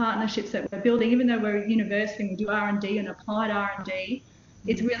and the partnerships that we're building, even though we're a university and we do R&D and applied R&D,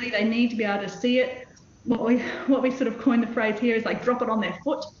 it's really, they need to be able to see it. What we sort of coined the phrase here is like drop it on their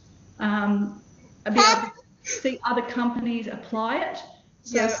foot, be able to see other companies apply it.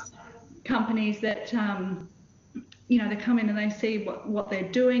 So yes. Companies that they come in and they see what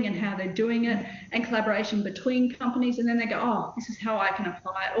they're doing and how they're doing it, and collaboration between companies, and then they go, oh, this is how I can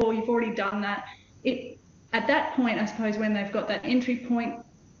apply it, or you've already done that. At that point, I suppose, when they've got that entry point,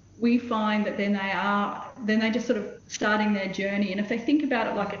 we find that then they just sort of starting their journey. And if they think about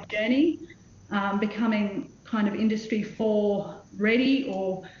it like a journey, becoming kind of industry 4 ready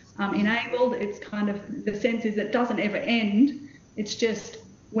or enabled, it's kind of, the sense is it doesn't ever end. It's just,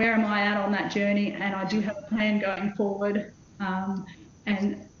 where am I at on that journey? And I do have a plan going forward.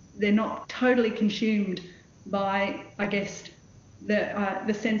 And they're not totally consumed by, I guess,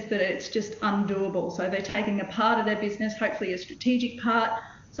 the sense that it's just undoable. So they're taking a part of their business, hopefully a strategic part.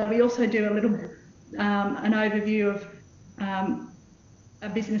 So we also do a little an overview of a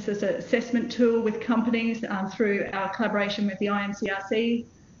business assessment tool with companies through our collaboration with the IMCRC,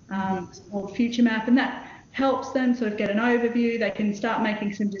 called Future Map, and that helps them sort of get an overview. They can start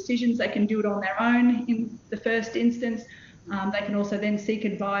making some decisions. They can do it on their own in the first instance. They can also then seek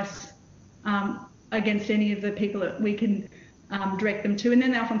advice against any of the people that we can direct them to, and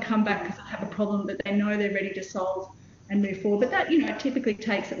then they often come back because they have a problem that they know they're ready to solve and move forward. But that, you know, typically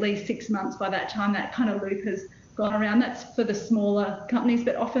takes at least 6 months by that time that kind of loop has gone around. That's for the smaller companies,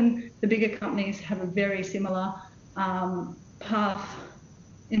 but often the bigger companies have a very similar path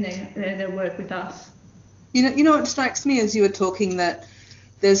in their work with us. You know, it strikes me as you were talking that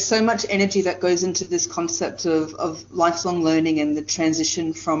there's so much energy that goes into this concept of lifelong learning and the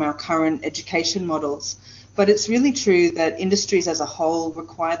transition from our current education models. But it's really true that industries as a whole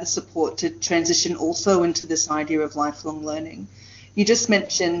require the support to transition also into this idea of lifelong learning. You just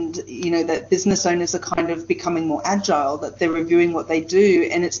mentioned, you know, that business owners are kind of becoming more agile, that they're reviewing what they do,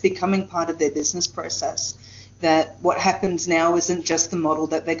 and it's becoming part of their business process. That what happens now isn't just the model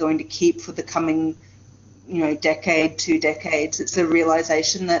that they're going to keep for the coming, you know, decade, 2 decades. It's a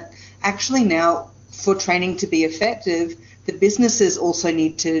realization that actually now, for training to be effective, the businesses also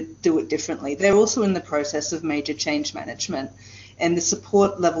need to do it differently. They're also in the process of major change management, and the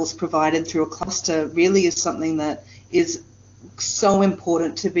support levels provided through a cluster really is something that is so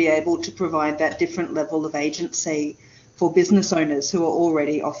important to be able to provide that different level of agency for business owners who are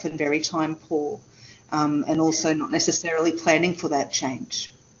already often very time poor, and also not necessarily planning for that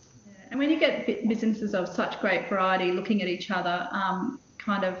change. And when you get businesses of such great variety looking at each other,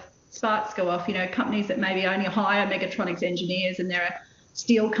 kind of sparks go off. You know, companies that maybe only hire mechatronics engineers and they're a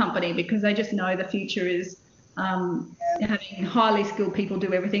steel company because they just know the future is having highly skilled people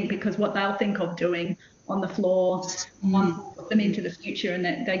do everything, because what they'll think of doing on the floor will put them into the future, and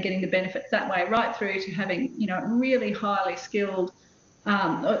that they're getting the benefits that way, right through to having, you know, really highly skilled,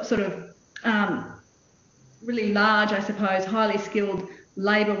 really large, I suppose, highly skilled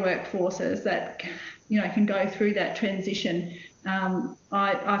labour workforces that, you know, can go through that transition.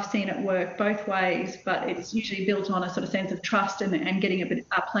 I've seen it work both ways, but it's usually built on a sort of sense of trust and getting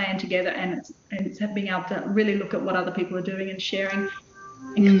a plan together, and it's being able to really look at what other people are doing and sharing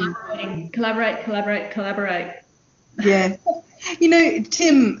and collaborate. Yeah. You know,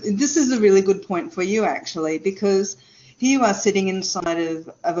 Tim, this is a really good point for you actually, because here you are sitting inside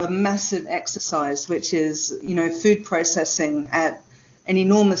of a massive exercise, which is, you know, food processing at an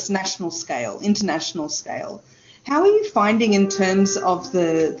enormous national scale, international scale. How are you finding in terms of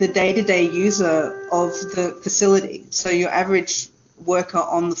the day-to-day user of the facility, so your average worker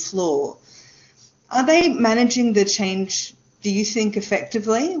on the floor, are they managing the change, do you think,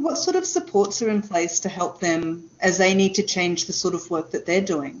 effectively? What sort of supports are in place to help them as they need to change the sort of work that they're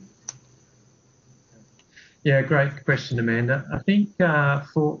doing? Yeah, great question, Amanda. I think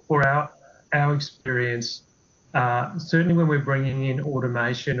for our experience, certainly when we're bringing in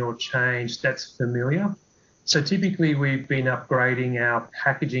automation or change, that's familiar. So typically we've been upgrading our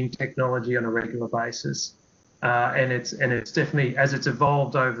packaging technology on a regular basis, and it's definitely, as it's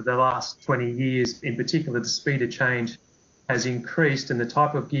evolved over the last 20 years, in particular, the speed of change has increased and the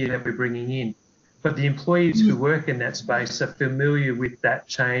type of gear that we're bringing in. But the employees who work in that space are familiar with that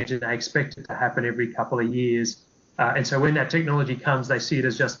change, and they expect it to happen every couple of years. And so when that technology comes, they see it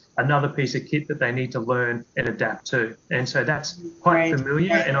as just another piece of kit that they need to learn and adapt to. And so that's quite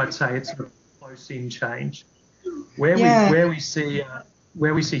familiar, and I'd say it's sort of close-in change. Where we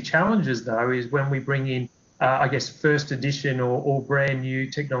see challenges though is when we bring in I guess first edition or brand new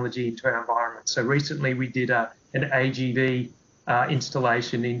technology into our environment. So recently we did an AGV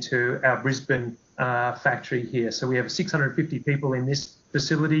installation into our Brisbane factory here. So we have 650 people in this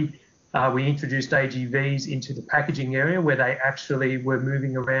facility. We introduced AGVs into the packaging area where they actually were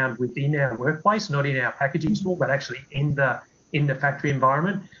moving around within our workplace, not in our packaging store, but actually in the factory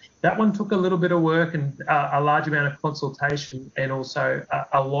environment. That one took a little bit of work and a large amount of consultation, and also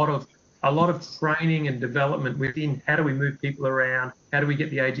a lot of training and development within how do we move people around, how do we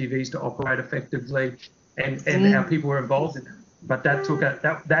get the AGVs to operate effectively, and our people were involved in it. But that took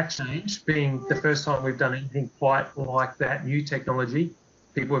that change, being the first time we've done anything quite like that new technology,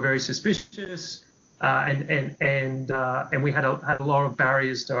 people were very suspicious, and we had a lot of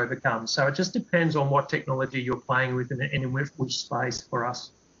barriers to overcome. So it just depends on what technology you're playing with and in which space for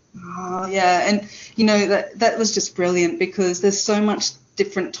us. Oh, yeah, and that was just brilliant, because there's so much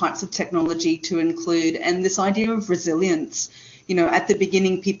different types of technology to include, and this idea of resilience. At the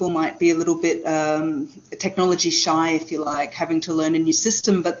beginning, people might be a little bit technology shy, if you like, having to learn a new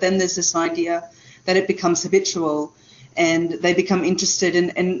system, but then there's this idea that it becomes habitual and they become interested,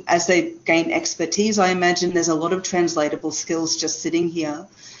 and as they gain expertise, I imagine there's a lot of translatable skills just sitting here.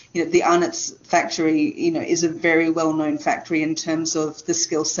 The Arnott's factory, is a very well-known factory in terms of the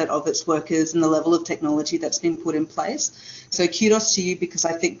skill set of its workers and the level of technology that's been put in place. So kudos to you, because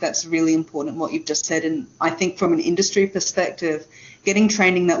I think that's really important, what you've just said. And I think from an industry perspective, getting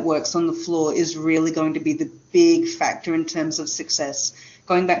training that works on the floor is really going to be the big factor in terms of success.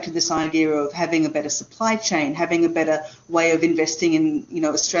 Going back to this idea of having a better supply chain, having a better way of investing in,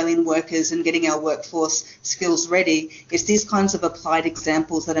 Australian workers and getting our workforce skills ready, it's these kinds of applied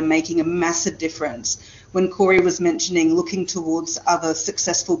examples that are making a massive difference. When Corey was mentioning looking towards other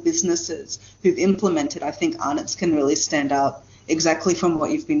successful businesses who've implemented, I think Arnott's can really stand out exactly from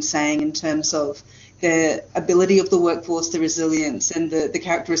what you've been saying in terms of the ability of the workforce, the resilience, and the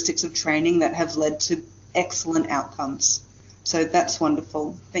characteristics of training that have led to excellent outcomes. So that's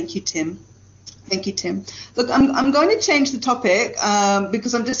wonderful. Thank you, Tim. Thank you, Tim. Look, I'm going to change the topic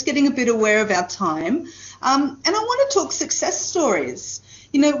because I'm just getting a bit aware of our time. And I want to talk success stories.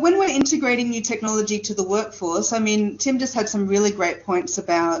 When we're integrating new technology to the workforce, Tim just had some really great points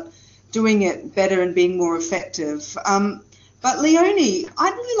about doing it better and being more effective. But Leonie,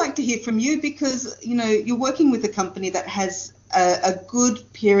 I'd really like to hear from you, because, you're working with a company that has a good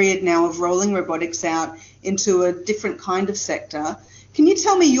period now of rolling robotics out into a different kind of sector. Can you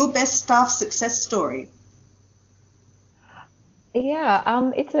tell me your best staff success story?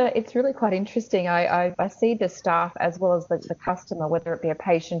 Yeah, it's really quite interesting. I see the staff as well as the customer, whether it be a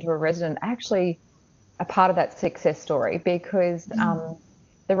patient or a resident, actually a part of that success story, because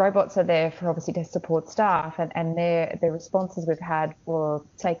the robots are there for obviously to support staff, and their responses we've had for,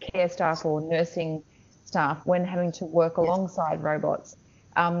 say, care staff or nursing staff when having to work alongside robots.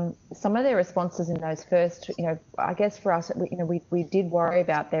 Some of their responses in those first, I guess for us, we did worry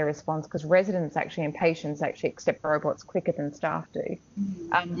about their response, because residents actually and patients actually accept robots quicker than staff do.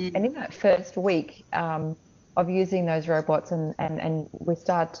 And in that first week of using those robots, and we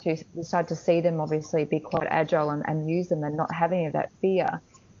start to see them obviously be quite agile and use them and not have any of that fear.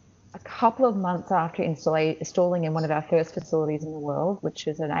 A couple of months after installing in one of our first facilities in the world, which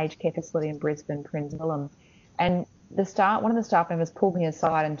is an aged care facility in Brisbane, Prince Willem, and one of the staff members pulled me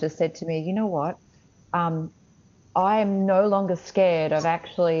aside and just said to me, "You know what? I am no longer scared of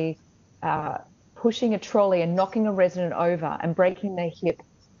actually pushing a trolley and knocking a resident over and breaking their hip.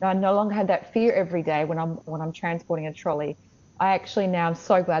 I no longer have that fear every day when I'm transporting a trolley. I actually now am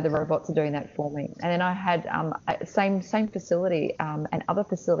so glad the robots are doing that for me." And then I had same facility and other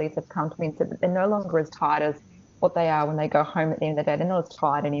facilities have come to me and said that they're no longer as tired as what they are when they go home at the end of the day. They're not as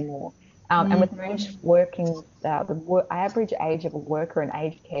tired anymore. And with the average age of a worker in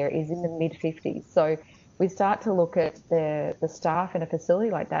aged care is in the mid-50s. So we start to look at the staff in a facility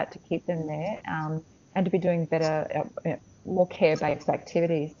like that to keep them there and to be doing better, more care-based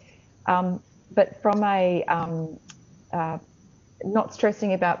activities. But from not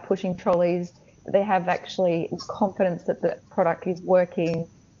stressing about pushing trolleys, they have actually confidence that the product is working.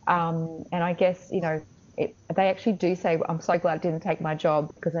 And I guess, they actually do say, "I'm so glad I didn't take my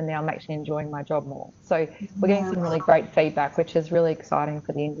job, because now I'm actually enjoying my job more." So we're getting some really great feedback, which is really exciting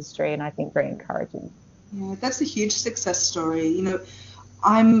for the industry and I think very encouraging. Yeah, that's a huge success story.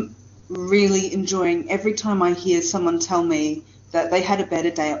 I'm really enjoying every time I hear someone tell me that they had a better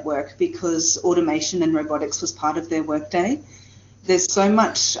day at work because automation and robotics was part of their workday. There's so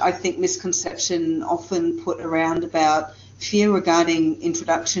much, I think, misconception often put around about fear regarding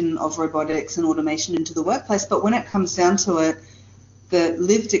introduction of robotics and automation into the workplace, but when it comes down to it, the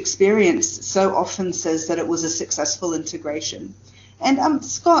lived experience so often says that it was a successful integration. And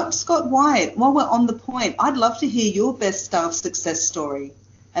Scott White, while we're on the point, I'd love to hear your best staff success story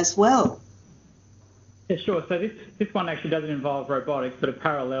as well. Yeah, sure. So this one actually doesn't involve robotics, but a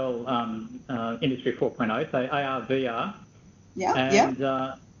parallel Industry 4.0, so AR, VR.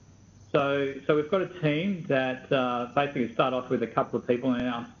 So we've got a team that basically start off with a couple of people and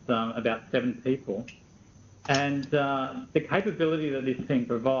now about 7 people. And the capability that this team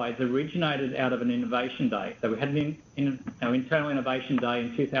provides originated out of an innovation day. So we had an internal innovation day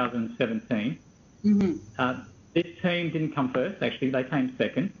in 2017. This team didn't come first, actually, they came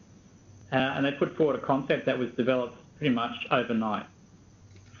second. And they put forward a concept that was developed pretty much overnight.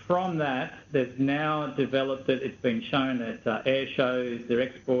 from that, they've now developed it. It's been shown at air shows. They're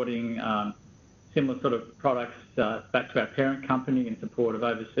exporting similar sort of products back to our parent company in support of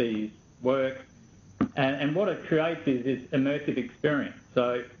overseas work. And what it creates is this immersive experience.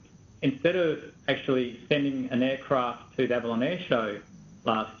 So instead of actually sending an aircraft to the Avalon Air Show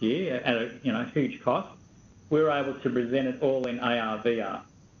last year at a huge cost, we were able to present it all in AR, VR.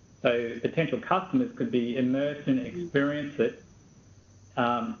 So potential customers could be immersed and experience it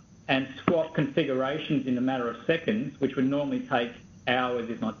and swap configurations in a matter of seconds, which would normally take hours,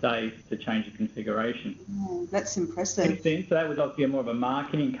 if not days, to change the configuration. Oh, that's impressive. So that was obviously more of a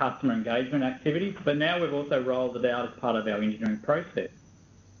marketing customer engagement activity, but now we've also rolled it out as part of our engineering process.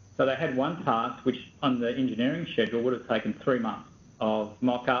 So they had one task which on the engineering schedule would have taken 3 months of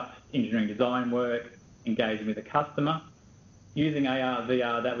mock-ups, engineering design work, engaging with the customer. Using AR,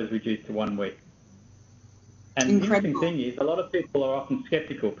 VR, that was reduced to 1 week. And the interesting thing is, a lot of people are often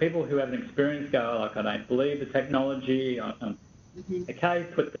sceptical. People who have an experience go, like, I don't believe the technology. Okay,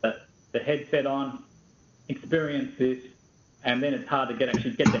 put the headset on, experience this, and then it's hard to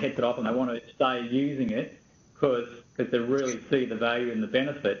actually get the headset off, and they want to stay using it because they really see the value and the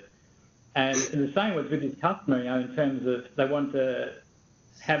benefit. And the same was with this customer, in terms of they want to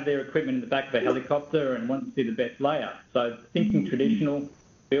have their equipment in the back of a helicopter and want to see the best layout. So thinking traditional,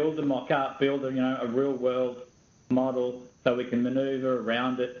 build a mock-up, build a real-world model so we can manoeuvre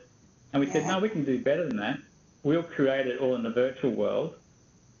around it. And we said, no, we can do better than that. We'll create it all in the virtual world.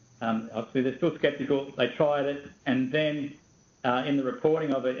 Obviously, they're still sceptical. They tried it, and then in the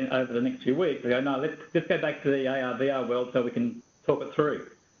reporting of it over the next few weeks, they go, no, let's go back to the AR, VR world so we can talk it through.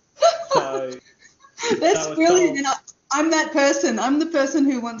 So that's brilliant. And I'm that person. I'm the person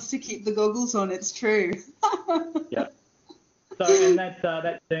who wants to keep the goggles on. It's true. Yeah. So, and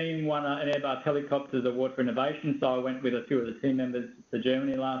that team won an Airbus Helicopters Award for Innovation. So I went with a few of the team members to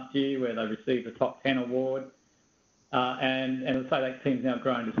Germany last year, where they received the top 10 award. And I'll say that team's now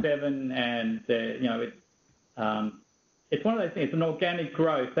grown to 7, and it's one of those things. It's an organic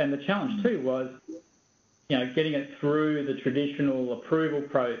growth, and the challenge too was, getting it through the traditional approval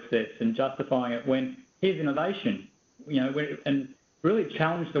process and justifying it when here's innovation, and really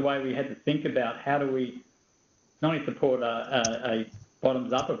challenged the way we had to think about how do we not only support a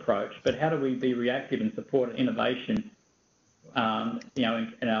bottoms-up approach, but how do we be reactive and support innovation,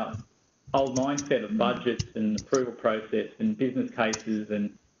 in our old mindset of budgets and approval process and business cases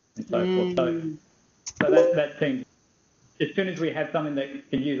and so forth. So that seems, as soon as we have something that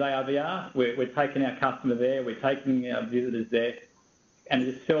can use AR, VR, we're taking our customer there, we're taking our visitors there, and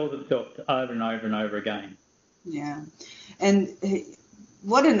it just sells itself over and over and over again. Yeah. And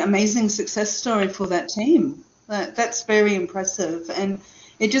what an amazing success story for that team. That's very impressive. And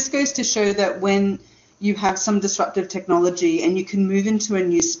it just goes to show that when you have some disruptive technology and you can move into a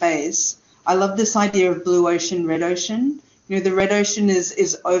new space, I love this idea of blue ocean, red ocean. The red ocean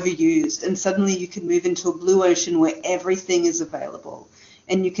is overused, and suddenly you can move into a blue ocean where everything is available.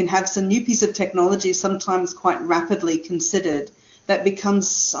 And you can have some new piece of technology, sometimes quite rapidly considered, that becomes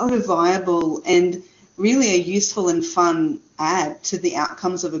so viable and really a useful and fun add to the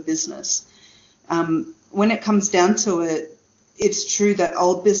outcomes of a business. When it comes down to it, it's true that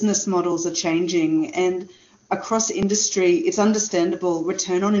old business models are changing, and across industry, it's understandable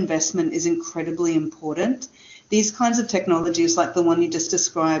return on investment is incredibly important. These kinds of technologies, like the one you just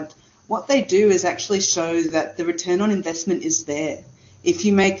described, what they do is actually show that the return on investment is there. If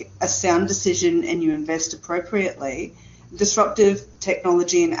you make a sound decision and you invest appropriately, disruptive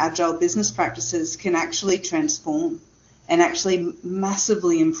technology and agile business practices can actually transform and actually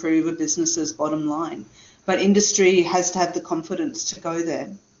massively improve a business's bottom line. But industry has to have the confidence to go there.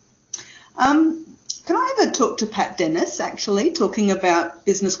 Can I have a talk to Pat Dennis, actually, talking about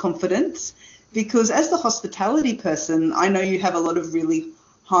business confidence? Because as the hospitality person, I know you have a lot of really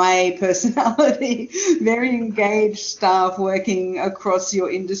high personality, very engaged staff working across your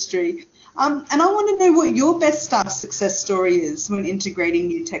industry. And I want to know what your best staff success story is when integrating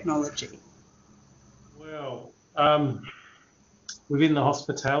new technology. Well, within the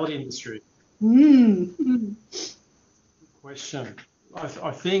hospitality industry. Good question.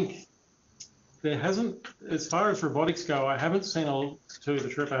 I think there hasn't, as far as robotics go, I haven't seen I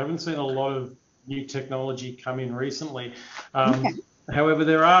haven't seen a lot of new technology come in recently. Okay. However,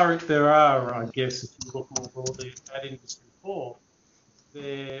 there are, I guess, if you look more broadly at Industry 4,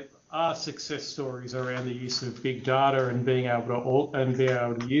 there are success stories around the use of big data and being able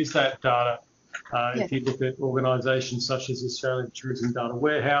to use that data. If you look at organisations such as the Australian Tourism Data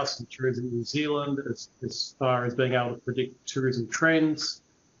Warehouse and Tourism New Zealand, as far as being able to predict tourism trends,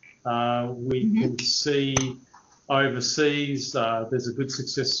 we can see overseas. There's a good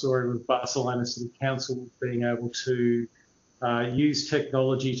success story with Barcelona City Council being able to use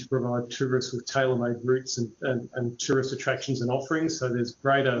technology to provide tourists with tailor-made routes and tourist attractions and offerings. So there's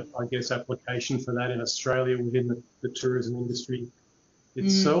greater, I guess, application for that in Australia within the tourism industry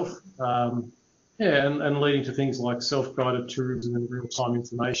itself. And leading to things like self-guided tourism and real-time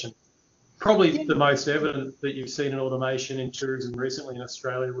information. Probably the most evident that you've seen in automation in tourism recently in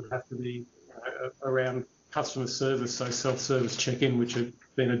Australia would have to be around customer service, so self-service check-in, which have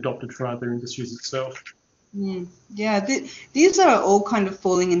been adopted for other industries itself. Yeah, these are all kind of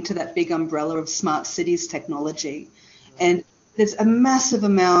falling into that big umbrella of smart cities technology. And there's a massive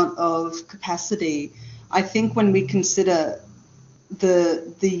amount of capacity. I think when we consider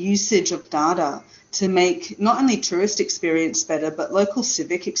the usage of data to make not only tourist experience better, but local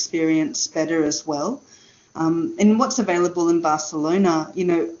civic experience better as well. And what's available in Barcelona,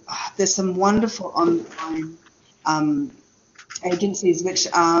 there's some wonderful online agencies which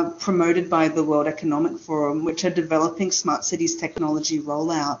are promoted by the World Economic Forum, which are developing smart cities technology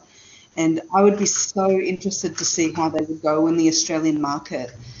rollout. And I would be so interested to see how they would go in the Australian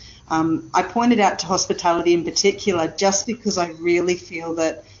market. I pointed out to hospitality in particular just because I really feel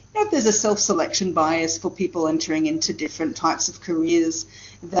that if there's a self-selection bias for people entering into different types of careers,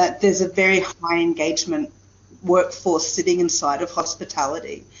 that there's a very high engagement workforce sitting inside of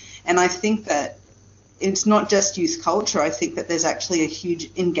hospitality. And I think that it's not just youth culture. I think that there's actually a huge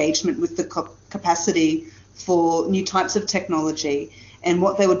engagement with the capacity for new types of technology and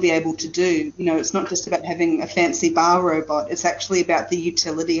what they would be able to do. It's not just about having a fancy bar robot. It's actually about the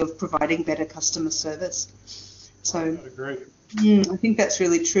utility of providing better customer service. So I agree. I think that's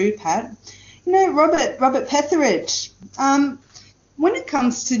really true, Pat. Robert Petheridge, when it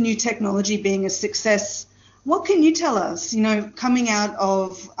comes to new technology being a success, what can you tell us, coming out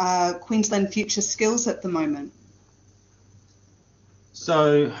of Queensland Future Skills at the moment?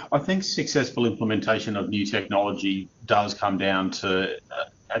 So I think successful implementation of new technology does come down to,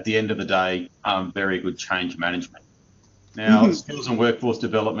 at the end of the day, very good change management. Now, skills and workforce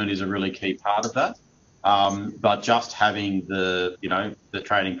development is a really key part of that. But just having the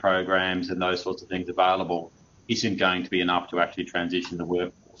training programs and those sorts of things available isn't going to be enough to actually transition the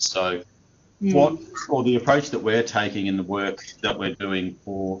workforce. So the approach that we're taking in the work that we're doing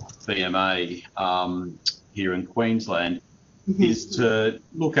for BMA here in Queensland is to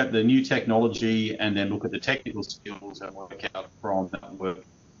look at the new technology and then look at the technical skills and work out from that work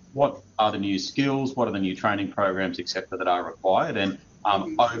what are the new skills, what are the new training programs, etc., that are required. And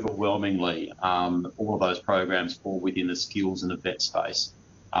overwhelmingly, all of those programs fall within the skills and the vet space.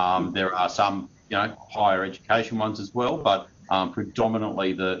 There are some, higher education ones as well, but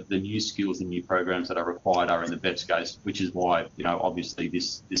predominantly the new skills and new programs that are required are in the vet space, which is why, obviously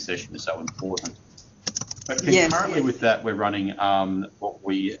this session is so important. But concurrently with that, we're running what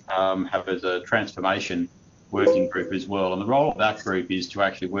we have as a transformation working group as well. And the role of that group is to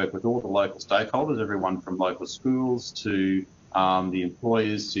actually work with all the local stakeholders, everyone from local schools to the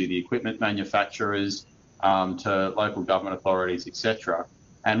employers, to the equipment manufacturers, to local government authorities, etc.,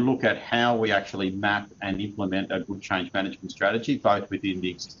 and look at how we actually map and implement a good change management strategy, both within the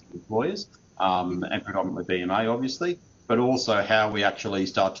existing employers and predominantly BMA, obviously, but also how we actually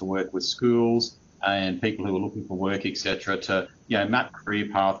start to work with schools and people who are looking for work, etc., to map career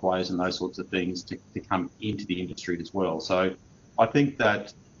pathways and those sorts of things to come into the industry as well. So I think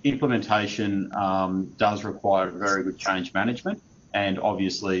that implementation does require very good change management, and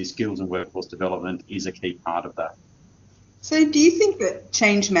obviously skills and workforce development is a key part of that. So do you think that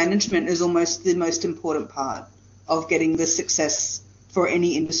change management is almost the most important part of getting the success for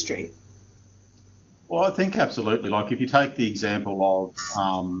any industry? Well, I think absolutely. Like if you take the example of,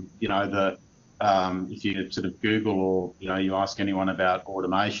 if you sort of Google or, you ask anyone about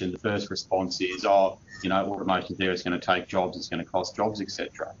automation, the first response is, automation there is going to take jobs, it's going to cost jobs,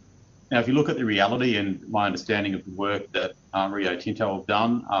 etc. Now, if you look at the reality and my understanding of the work that Rio Tinto have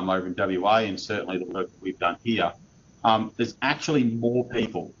done over in WA, and certainly the work that we've done here, there's actually more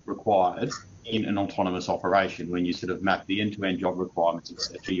people required in an autonomous operation. When you sort of map the end-to-end job requirements,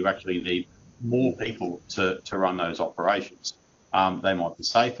 etc., you actually need more people to run those operations. They might be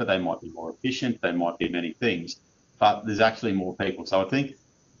safer, they might be more efficient, they might be many things, but there's actually more people. So I think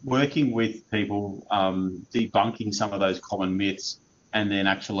working with people, debunking some of those common myths, and then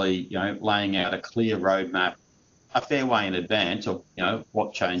actually, laying out a clear roadmap a fair way in advance of,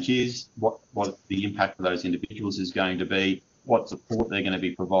 what change is, what the impact of those individuals is going to be, what support they're going to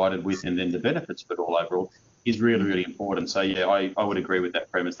be provided with, and then the benefits of it all overall is really, really important. So, yeah, I would agree with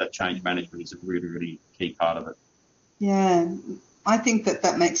that premise that change management is a really, really key part of it. Yeah, I think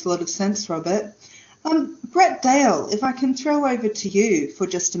that makes a lot of sense, Robert. Brett Dale, if I can throw over to you for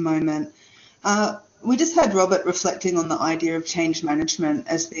just a moment. We just had Robert reflecting on the idea of change management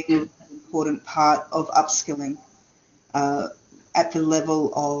as being an important part of upskilling at the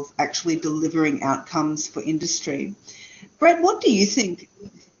level of actually delivering outcomes for industry. Brett, what do you think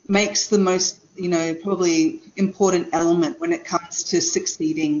makes the most, probably important element when it comes to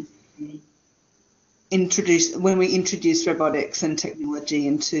succeeding when we introduce robotics and technology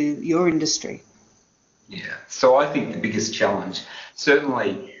into your industry? Yeah, so I think the biggest challenge,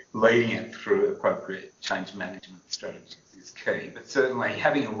 certainly leading it through appropriate change management strategies is key, but certainly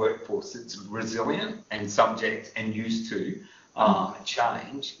having a workforce that's resilient and subject and used to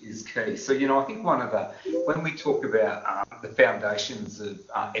change is key. So, I think when we talk about the foundations of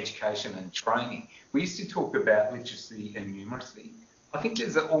education and training, we used to talk about literacy and numeracy. I think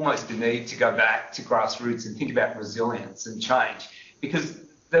there's almost a need to go back to grassroots and think about resilience and change, because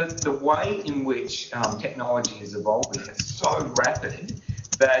the way in which technology is evolving is so rapid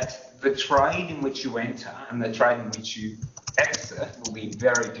that the trade in which you enter and the trade in which you exit will be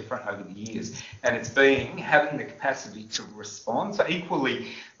very different over the years. And it's having the capacity to respond, so equally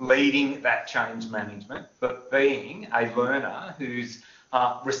leading that change management, but being a learner who's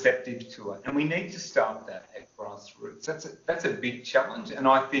receptive to it. And we need to start that at grassroots. That's a big challenge, and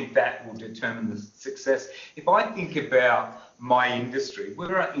I think that will determine the success. If I think about my industry,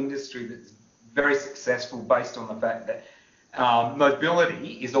 we're an industry that's very successful based on the fact that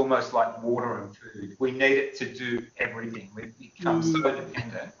mobility is almost like water and food. We need it to do everything. We've become so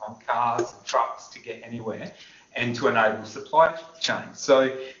dependent on cars and trucks to get anywhere and to enable supply chain.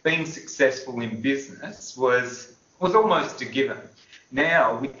 So being successful in business was almost a given.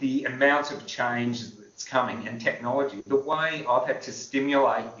 Now, with the amount of change that's coming and technology, the way I've had to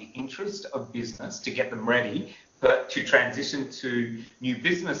stimulate the interest of business to get them ready to transition to new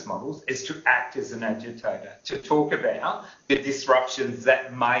business models is to act as an agitator, to talk about the disruptions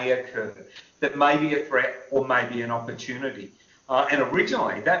that may occur, that may be a threat or may be an opportunity. And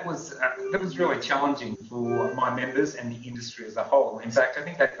originally, that was really challenging for my members and the industry as a whole. In fact, I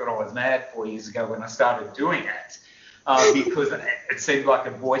think they thought I was mad 4 years ago when I started doing it. Because it seemed like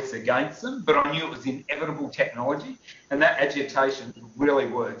a voice against them, but I knew it was inevitable technology, and that agitation really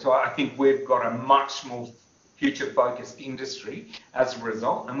worked. So I think we've got a much more future-focused industry as a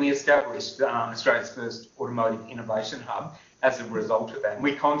result, and we established Australia's first automotive innovation hub as a result of that. And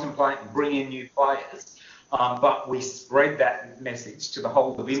we contemplate and bring in new players, but we spread that message to the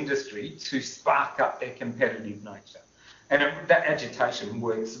whole of industry to spark up their competitive nature. And that agitation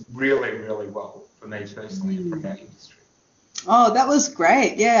works really, really well for me personally and from our industry. Oh, that was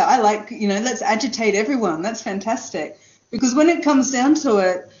great. Yeah, I like, let's agitate everyone. That's fantastic. Because when it comes down to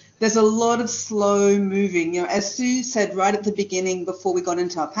it, there's a lot of slow moving. As Sue said right at the beginning before we got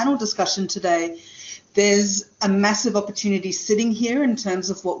into our panel discussion today, there's a massive opportunity sitting here in terms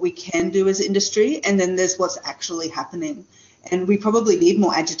of what we can do as industry, and then there's what's actually happening. And we probably need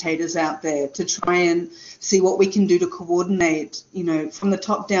more agitators out there to try and see what we can do to coordinate, from the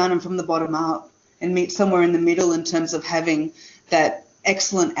top down and from the bottom up, and meet somewhere in the middle in terms of having that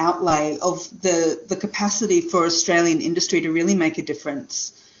excellent outlay of the capacity for Australian industry to really make a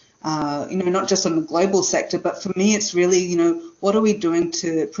difference. Not just on the global sector, but for me, it's really, what are we doing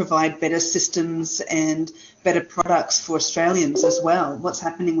to provide better systems and better products for Australians as well? What's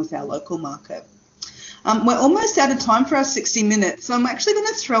happening with our local market? We're almost out of time for our 60 minutes, so I'm actually going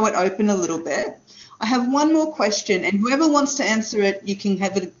to throw it open a little bit. I have one more question, and whoever wants to answer it, you can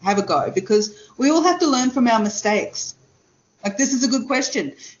have a go, because we all have to learn from our mistakes. This is a good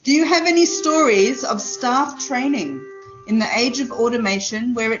question. Do you have any stories of staff training in the age of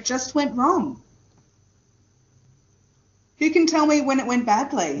automation where it just went wrong? Who can tell me when it went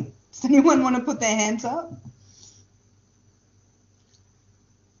badly? Does anyone want to put their hands up?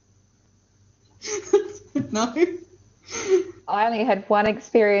 No? I only had one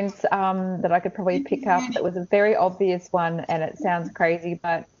experience that I could probably pick up that was a very obvious one, and it sounds crazy,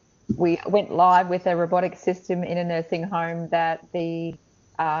 but we went live with a robotic system in a nursing home that the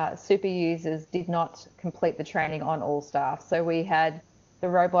super users did not complete the training on all staff. So we had the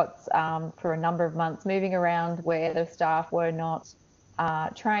robots for a number of months moving around where the staff were not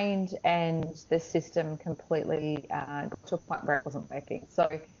trained, and the system completely got to a point where it wasn't working. So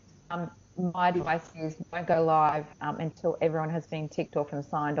my advice is don't go live until everyone has been ticked off and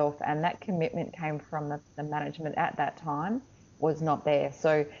signed off, and that commitment came from the management at that time was not there.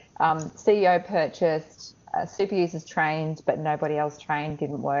 So CEO purchased, super users trained, but nobody else trained,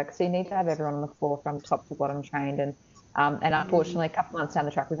 didn't work. So you need to have everyone on the floor from top to bottom trained, and unfortunately a couple of months down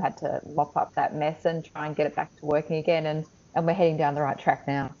the track we've had to mop up that mess and try and get it back to working again. And we're heading down the right track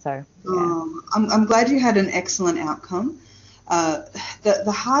now. So yeah. I'm glad you had an excellent outcome.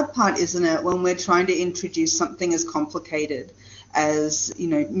 The hard part, isn't it, when we're trying to introduce something as complicated as, you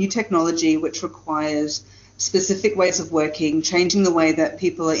know, new technology which requires specific ways of working, changing the way that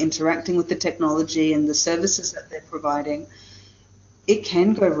people are interacting with the technology and the services that they're providing. It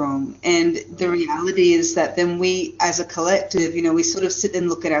can go wrong. And the reality is that then we, as a collective, you know, we sort of sit and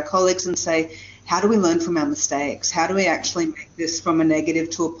look at our colleagues and say, how do we learn from our mistakes? How do we actually make this from a negative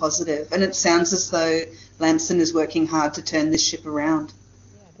to a positive? And it sounds as though Lamson is working hard to turn this ship around.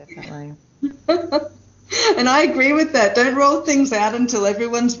 Yeah, definitely. And I agree with that. Don't roll things out until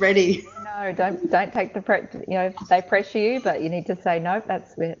everyone's ready. No, don't take the you know, they pressure you, but you need to say no.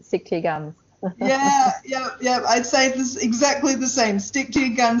 Stick to your guns. Yeah. I'd say this exactly the same. Stick to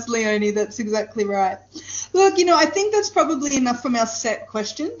your guns, Leonie. That's exactly right. Look, you know, I think that's probably enough from our set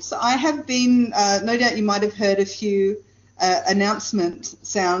questions. I have been, no doubt you might have heard a few announcement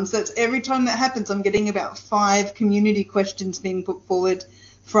sounds. That's every time that happens, I'm getting about 5 community questions being put forward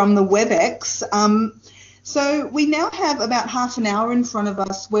from the WebEx. So we now have about half an hour in front of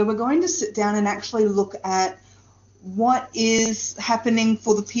us where we're going to sit down and actually look at what is happening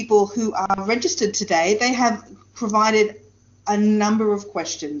for the people who are registered today. They have provided a number of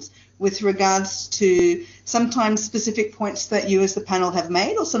questions with regards to sometimes specific points that you as the panel have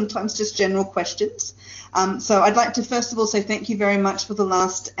made, or sometimes just general questions. So I'd like to first of all say thank you very much for the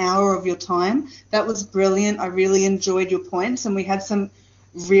last hour of your time. That was brilliant. I really enjoyed your points, and we had some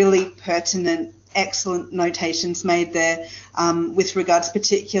really pertinent, excellent notations made there with regards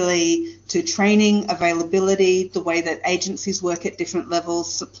particularly to training, availability, the way that agencies work at different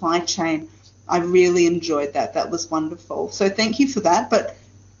levels, supply chain. I really enjoyed that. That was wonderful. So thank you for that. But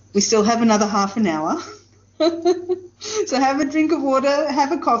we still have another half an hour. So have a drink of water,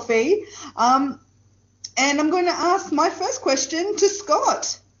 have a coffee. And I'm going to ask my first question to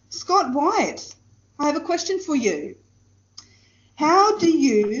Scott. Scott White, I have a question for you. How do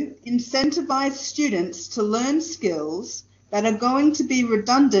you incentivize students to learn skills that are going to be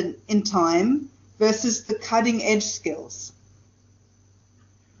redundant in time versus the cutting edge skills?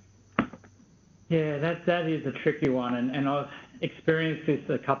 Yeah, that is a tricky one, and I've experienced this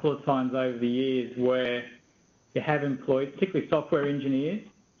a couple of times over the years where you have employed, particularly software engineers,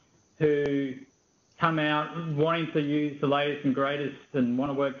 who come out wanting to use the latest and greatest and want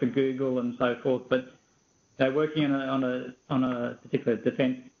to work for Google and so forth, but they're working on a particular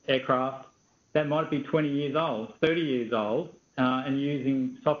defence aircraft that might be 20 years old, 30 years old, and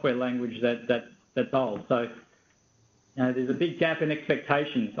using software language that's old. So there's a big gap in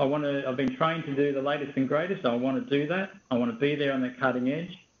expectations. I've been trained to do the latest and greatest. I want to do that. I want to be there on the cutting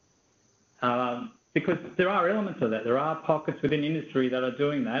edge. Because there are elements of that. There are pockets within industry that are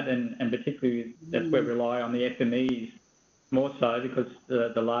doing that, and particularly that's where we rely on the SMEs more so, because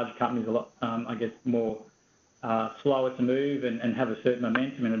the large companies are a lot, I guess, more slower to move and have a certain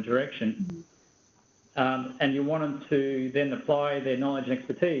momentum in a direction. And you want them to then apply their knowledge and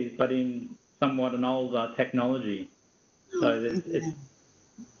expertise, but in somewhat an older technology. So it's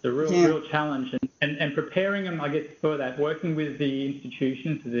a real challenge. And preparing them, I guess, for that, working with the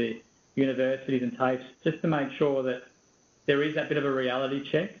institutions, the universities and TAFEs, just to make sure that there is that bit of a reality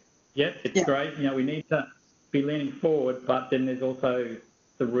check. Yes, it's great. You know, we need to be leaning forward, but then there's also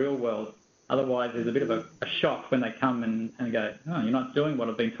the real world. Otherwise, there's a bit of a shock when they come and go, oh, you're not doing what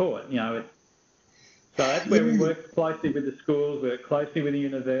I've been taught. You know, so that's where we work closely with the schools, work closely with the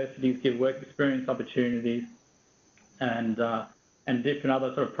universities, give work experience opportunities, and different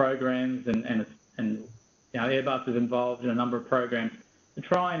other sort of programs, and you know, Airbus is involved in a number of programs to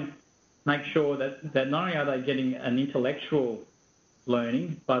try and make sure that not only are they getting an intellectual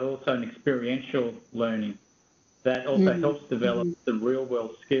learning, but also an experiential learning that also helps develop the real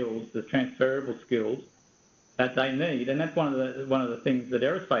world skills, the transferable skills that they need. And that's one of the things that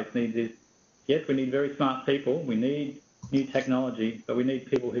aerospace needs is, yes, we need very smart people, we need new technology, but we need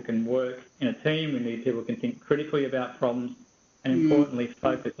people who can work in a team, we need people who can think critically about problems, and importantly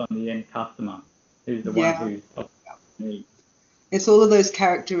focus on the end customer, who's the one who's of need. It's all of those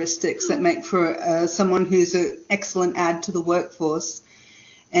characteristics that make for someone who's an excellent add to the workforce.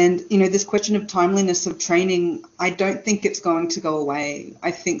 And, you know, this question of timeliness of training, I don't think it's going to go away.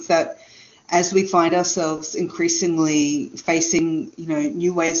 I think that as we find ourselves increasingly facing, you know,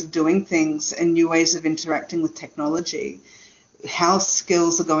 new ways of doing things and new ways of interacting with technology, how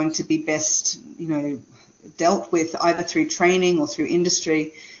skills are going to be best, you know, dealt with either through training or through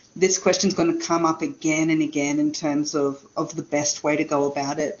industry, this question is going to come up again and again in terms of the best way to go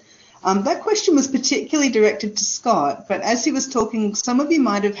about it. That question was particularly directed to Scott, but as he was talking, some of you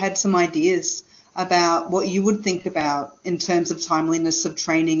might have had some ideas about what you would think about in terms of timeliness of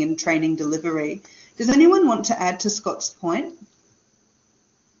training and training delivery. Does anyone want to add to Scott's point?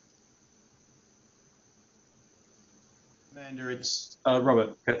 Amanda, it's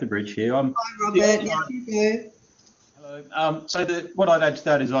Robert Petherbridge here. Hi, Robert. Yes, you do. Hello. What I'd add to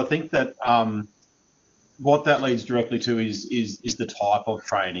that is I think that what that leads directly to is the type of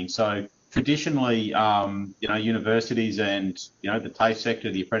training. So traditionally, universities and the TAFE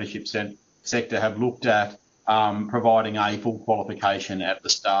sector, the apprenticeship sector, have looked at providing a full qualification at the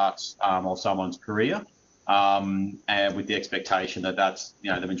start of someone's career, and with the expectation that that's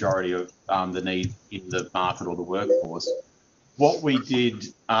the majority of the need in the market or the workforce. What we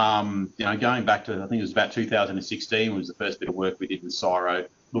did, going back to, I think it was about 2016 was the first bit of work we did with CSIRO,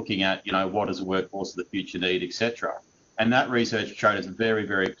 looking at, what does the workforce of the future need, etc. And that research showed us very,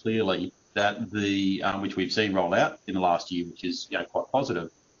 very clearly that which we've seen roll out in the last year, which is quite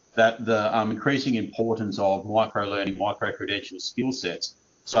positive, that the increasing importance of micro-learning, micro-credential skill sets,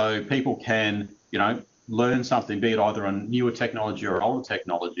 so people can, learn something, be it either on newer technology or older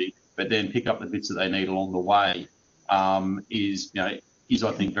technology, but then pick up the bits that they need along the way, is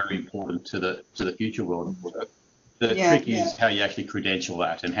I think very important to the future world of work. The trick is how you actually credential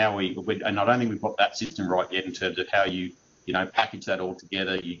that, and how and I don't think we've got that system right yet in terms of how you package that all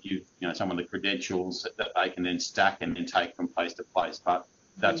together. You give someone the credentials that they can then stack and then take from place to place. But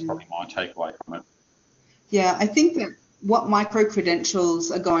that's probably my takeaway from it. Yeah, I think that what micro-credentials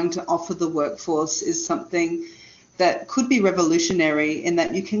are going to offer the workforce is something that could be revolutionary in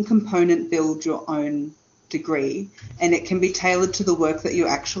that you can component build your own degree and it can be tailored to the work that you're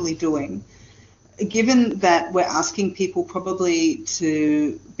actually doing. Given that we're asking people probably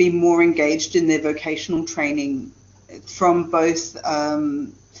to be more engaged in their vocational training from both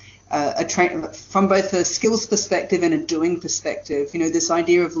from both a skills perspective and a doing perspective, this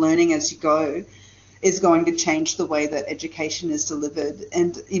idea of learning as you go is going to change the way that education is delivered.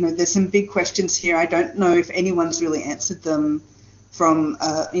 And, there's some big questions here. I don't know if anyone's really answered them from,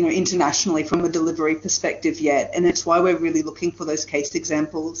 internationally from a delivery perspective yet. And it's why we're really looking for those case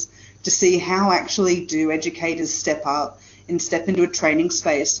examples to see how actually do educators step up and step into a training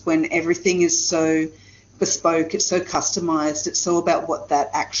space when everything is so bespoke, it's so customized, it's so about what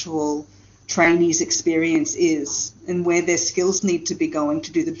that actual trainee's experience is and where their skills need to be going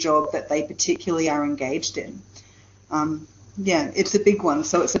to do the job that they particularly are engaged in. It's a big one.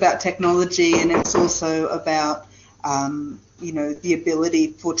 So it's about technology, and it's also about, the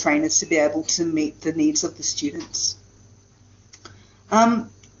ability for trainers to be able to meet the needs of the students.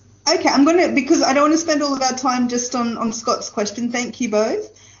 Okay, I'm going to, because I don't want to spend all of our time just on Scott's question, thank you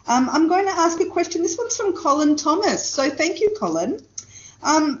both. I'm going to ask a question. This one's from Colin Thomas. So thank you, Colin.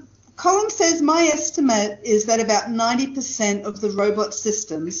 Colin says, my estimate is that about 90% of the robot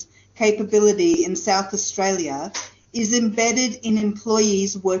systems capability in South Australia is embedded in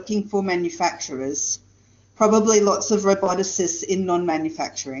employees working for manufacturers, probably lots of roboticists in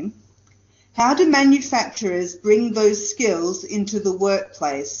non-manufacturing. How do manufacturers bring those skills into the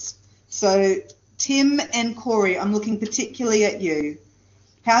workplace? So Tim and Corey, I'm looking particularly at you.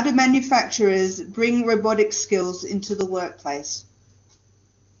 How do manufacturers bring robotic skills into the workplace?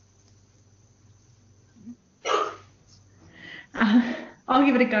 I'll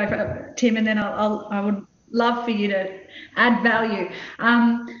give it a go, for Tim, and then I would love for you to add value.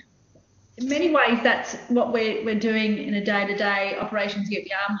 In many ways, that's what we're doing in a day-to-day operations at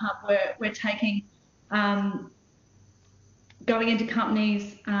the Arm Hub. We're taking, going into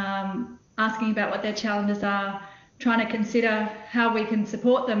companies, asking about what their challenges are, trying to consider how we can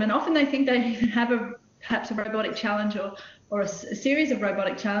support them. And often they think they even have perhaps a robotic challenge or a series of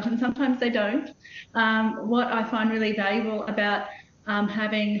robotic challenges, and sometimes they don't. What I find really valuable about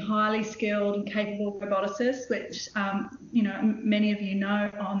having highly skilled and capable roboticists, which many of you know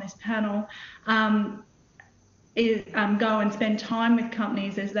on this panel, is go and spend time with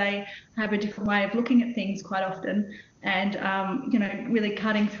companies as they have a different way of looking at things quite often, and really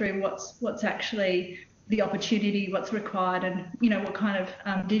cutting through what's actually the opportunity, what's required, and what kind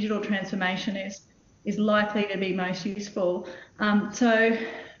of digital transformation is likely to be most useful. So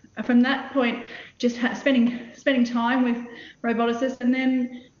from that point, just spending time with roboticists, and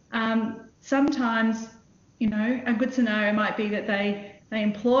then sometimes a good scenario might be that they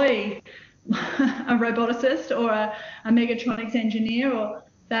employ a roboticist or a mechatronics engineer, or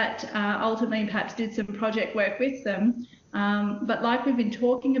that ultimately perhaps did some project work with them. But like we've been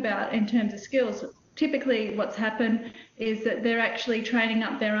talking about in terms of skills, typically what's happened is that they're actually training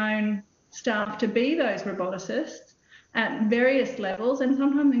up their own staff to be those roboticists at various levels, and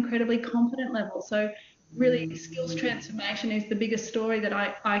sometimes incredibly competent levels. So really skills transformation is the biggest story that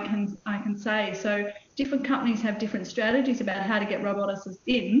I can say. So different companies have different strategies about how to get roboticists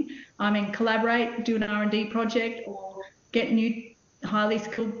in. I mean, collaborate, do an R&D project, or get new highly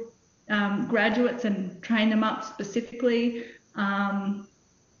skilled graduates and train them up specifically. I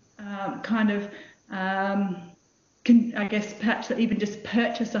guess perhaps even just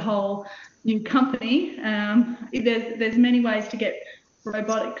purchase a whole new company. There's many ways to get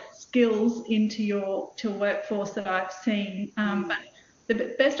robotic skills into your workforce that I've seen. But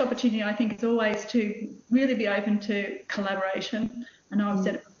the best opportunity, I think, is always to really be open to collaboration. I know I've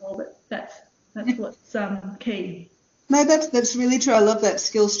said it before, but that's what's key. No, that's really true. I love that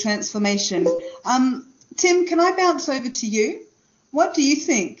skills transformation. Tim, can I bounce over to you? What do you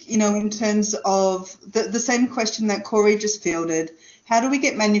think, in terms of the same question that Corey just fielded? How do we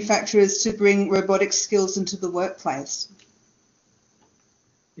get manufacturers to bring robotic skills into the workplace?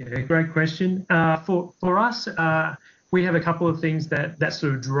 Yeah, great question. For us, we have a couple of things that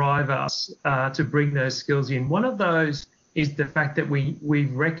sort of drive us to bring those skills in. One of those is the fact that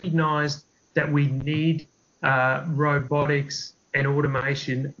we've recognised that we need robotics and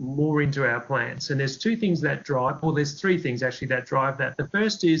automation more into our plants. And there's two things that drive, or there's three things actually that drive that. The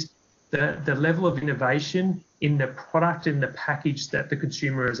first is the level of innovation in the product and the package that the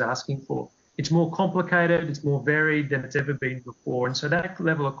consumer is asking for. It's more complicated, it's more varied than it's ever been before. And so that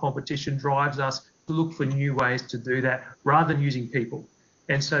level of competition drives us to look for new ways to do that rather than using people.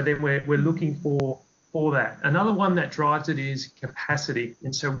 And so then we're looking for that. Another one that drives it is capacity.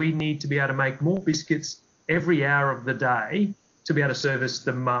 And so we need to be able to make more biscuits every hour of the day to be able to service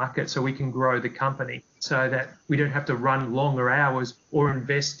the market so we can grow the company so that we don't have to run longer hours or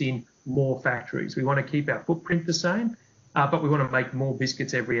invest in more factories. We want to keep our footprint the same, but we want to make more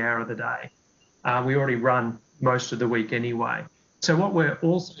biscuits every hour of the day. We already run most of the week anyway. So what we're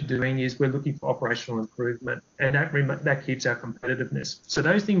also doing is we're looking for operational improvement, and that keeps our competitiveness. So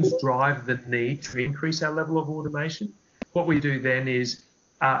those things drive the need to increase our level of automation. What we do then is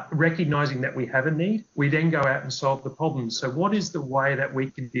recognising that we have a need, we then go out and solve the problem. So what is the way that we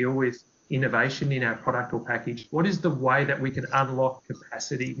can deal with innovation in our product or package? What is the way that we can unlock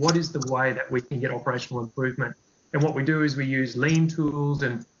capacity? What is the way that we can get operational improvement? And what we do is we use lean tools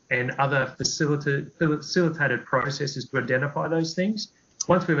and other facilitated processes to identify those things.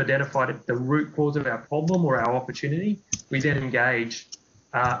 Once we've identified the root cause of our problem or our opportunity, we then engage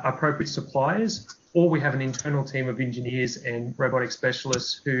appropriate suppliers, or we have an internal team of engineers and robotic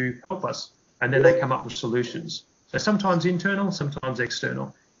specialists who help us, and then they come up with solutions. So sometimes internal, sometimes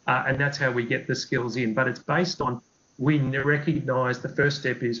external, and that's how we get the skills in. But it's based on, we recognise, the first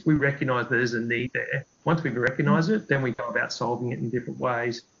step is we recognise there's a need there. Once we recognise it, then we go about solving it in different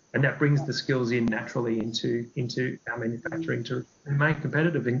ways, and that brings the skills in naturally into our manufacturing to remain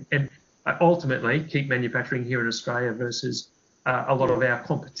competitive and ultimately keep manufacturing here in Australia versus a lot of our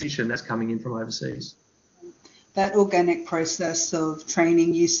competition that's coming in from overseas. That organic process of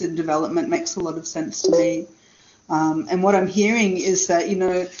training, use and development makes a lot of sense to me. And what I'm hearing is that,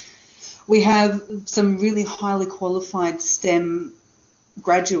 we have some really highly qualified STEM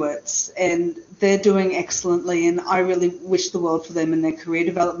graduates and they're doing excellently, and I really wish the world for them in their career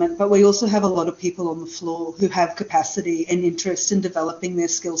development. But we also have a lot of people on the floor who have capacity and interest in developing their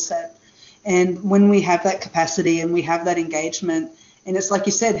skill set. And when we have that capacity and we have that engagement, and it's like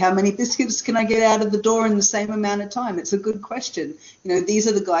you said, how many biscuits can I get out of the door in the same amount of time? It's a good question. These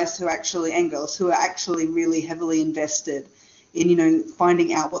are the guys and girls who are actually really heavily invested in,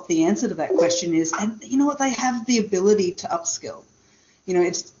 finding out what the answer to that question is. And you know what? They have the ability to upskill.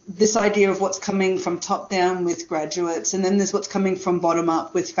 It's this idea of what's coming from top down with graduates, and then there's what's coming from bottom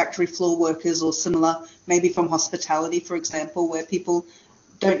up with factory floor workers or similar, maybe from hospitality, for example, where people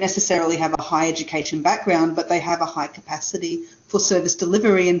don't necessarily have a high education background, but they have a high capacity for service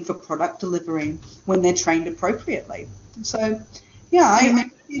delivery and for product delivery when they're trained appropriately. So, yeah,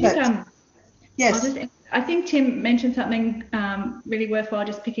 yes. I think Tim mentioned something really worthwhile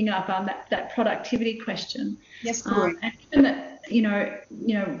just picking up on that productivity question. Yes, Corey. And given that,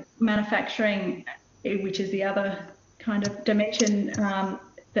 manufacturing, which is the other kind of dimension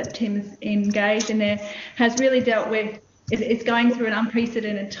that Tim's engaged in there, has really dealt with, it's going through an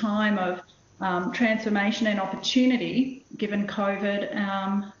unprecedented time of transformation and opportunity, given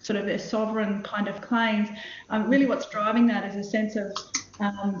COVID, sort of their sovereign kind of claims. Really what's driving that is a sense of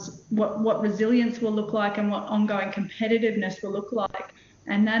what resilience will look like and what ongoing competitiveness will look like.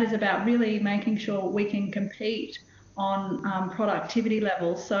 And that is about really making sure we can compete on productivity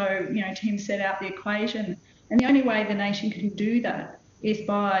levels. So, Tim set out the equation. And the only way the nation can do that is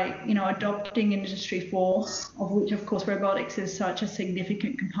by, adopting Industry 4, of which, of course, robotics is such a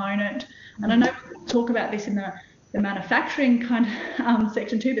significant component. And I know we'll talk about this in the manufacturing kind of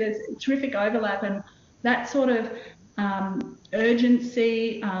section too, but there's terrific overlap, and that sort of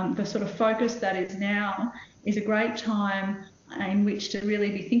urgency, the sort of focus that is now, is a great time in which to really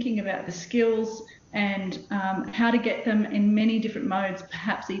be thinking about the skills and how to get them in many different modes,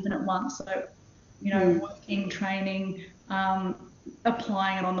 perhaps even at once. So, working, training,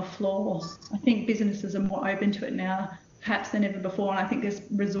 applying it on the floor. I think businesses are more open to it now, perhaps than ever before, and I think there's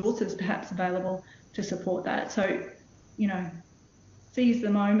resources perhaps available to support that. So, seize the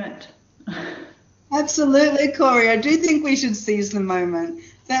moment. Absolutely, Corey. I do think we should seize the moment.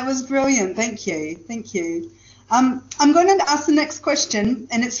 That was brilliant. Thank you. Thank you. I'm going to ask the next question,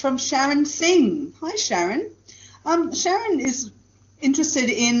 and it's from Sharon Singh. Hi, Sharon. Sharon is interested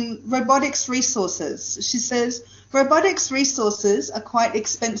in robotics resources. She says, robotics resources are quite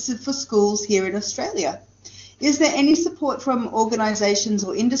expensive for schools here in Australia. Is there any support from organisations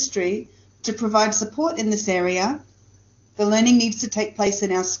or industry to provide support in this area? The learning needs to take place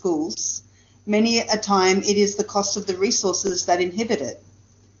in our schools. Many a time it is the cost of the resources that inhibit it.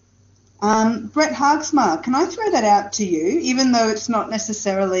 Brett Haagsma, can I throw that out to you, even though it's not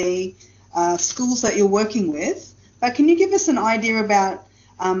necessarily schools that you're working with, but can you give us an idea about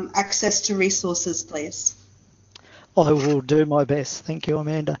access to resources, please? I will do my best. Thank you,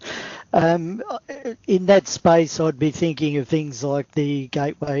 Amanda. In that space, I'd be thinking of things like the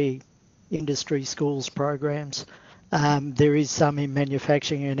Gateway Industry Schools programs. There is some in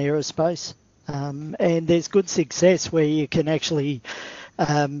manufacturing and aerospace, and there's good success where you can actually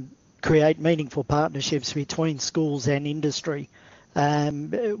create meaningful partnerships between schools and industry.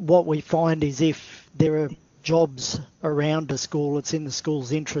 What we find is if there are jobs around a school, it's in the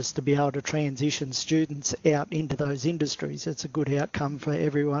school's interest to be able to transition students out into those industries. It's a good outcome for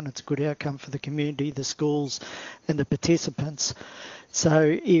everyone. It's a good outcome for the community, the schools, and the participants.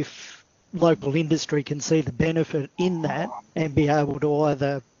 So if local industry can see the benefit in that and be able to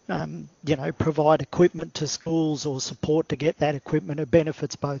either provide equipment to schools or support to get that equipment, it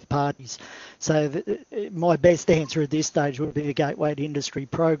benefits both parties. So my best answer at this stage would be the Gateway to Industry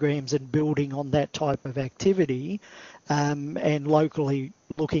programs and building on that type of activity, and locally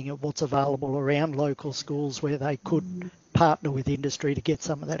looking at what's available around local schools where they could partner with industry to get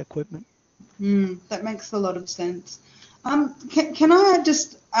some of that equipment. That makes a lot of sense. Can I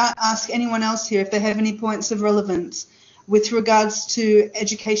just ask anyone else here if they have any points of relevance with regards to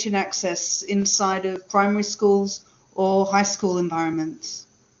education access inside of primary schools or high school environments?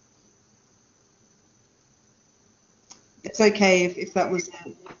 It's okay if that was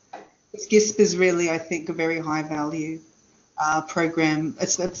it. GISP is really, I think, a very high value program.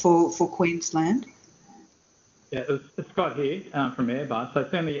 It's for Queensland. Yeah, it's Scott here from Airbus. So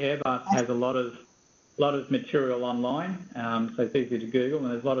certainly Airbus has a lot of material online, so it's easy to Google,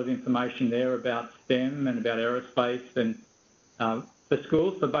 and there's a lot of information there about STEM and about aerospace and for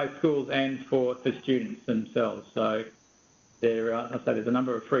schools, for both schools and for students themselves. So there's a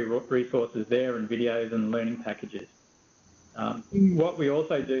number of free resources there and videos and learning packages. What we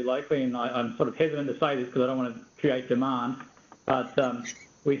also do locally, and I'm sort of hesitant to say this because I don't want to create demand, but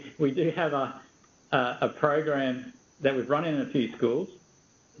we do have a program that we've run in a few schools.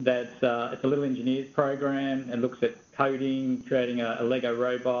 It's a little engineers program. It looks at coding, creating a Lego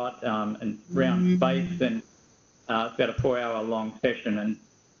robot and round space, and it's about a 4-hour long session. And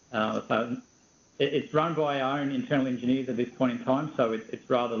so it's run by our own internal engineers at this point in time, so it's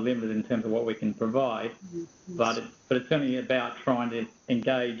rather limited in terms of what we can provide. But it's certainly about trying to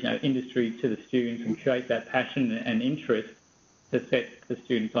engage industry to the students and create that passion and interest to set the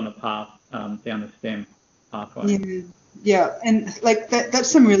students on a path down the STEM pathway. Yeah, and like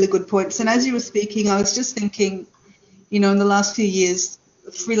that's some really good points. And as you were speaking, I was just thinking, in the last few years,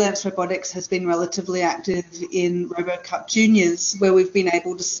 freelance robotics has been relatively active in RoboCup Juniors, where we've been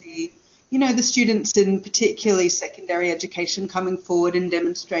able to see, the students in particularly secondary education coming forward and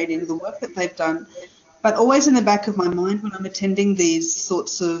demonstrating the work that they've done. But always in the back of my mind when I'm attending these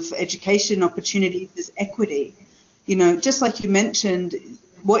sorts of education opportunities is equity. Just like you mentioned,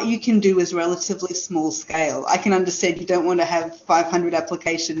 what you can do is relatively small scale. I can understand you don't want to have 500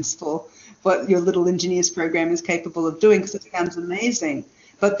 applications for what your little engineers program is capable of doing, because it sounds amazing.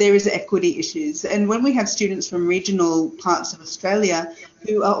 But there is equity issues. And when we have students from regional parts of Australia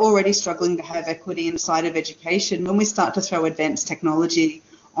who are already struggling to have equity inside of education, when we start to throw advanced technology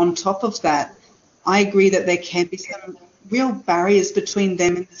on top of that, I agree that there can be some real barriers between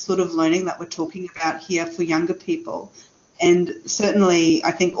them and the sort of learning that we're talking about here for younger people. And certainly,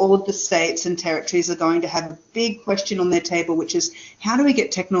 I think all of the states and territories are going to have a big question on their table, which is how do we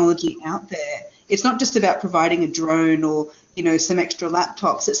get technology out there? It's not just about providing a drone or, you know, some extra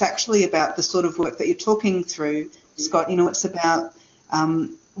laptops. It's actually about the sort of work that you're talking through, Scott. You know, it's about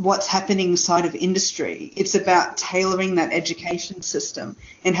what's happening inside of industry. It's about tailoring that education system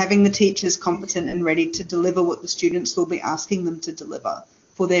and having the teachers competent and ready to deliver what the students will be asking them to deliver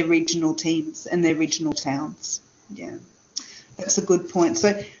for their regional teams and their regional towns. Yeah, that's a good point.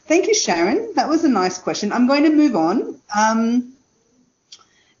 So thank you, Sharon. That was a nice question. I'm going to move on.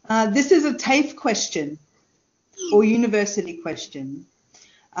 This is a TAFE question or university question.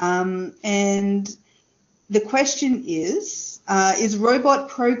 And the question is robot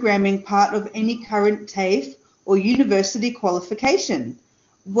programming part of any current TAFE or university qualification?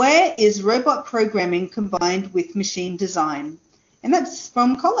 Where is robot programming combined with machine design? And that's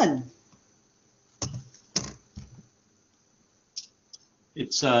from Colin.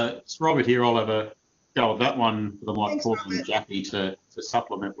 It's Robert here. I'll have a go at that one, but I might call on Jackie to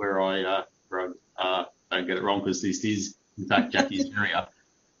supplement where I don't get it wrong, because this is, in fact, Jackie's area.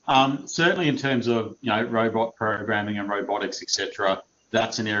 Certainly in terms of, you know, robot programming and robotics, etc.,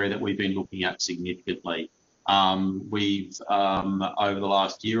 that's an area that we've been looking at significantly. We've, over the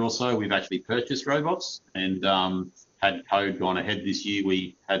last year or so, we've actually purchased robots, and had code gone ahead this year,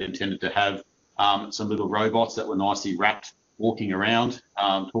 we had intended to have some little robots that were nicely wrapped, walking around,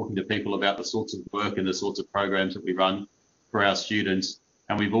 talking to people about the sorts of work and the sorts of programs that we run for our students.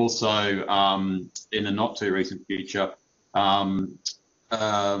 And we've also, in the not too recent future, past,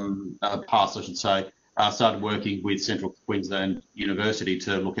 I should say, started working with Central Queensland University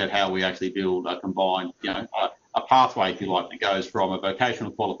to look at how we actually build a combined, you know, a pathway, if you like, that goes from a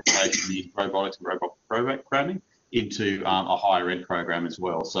vocational qualification in robotics and robot programming into a higher ed program as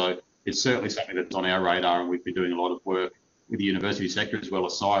well. So it's certainly something that's on our radar, and we've been doing a lot of work with the university sector as well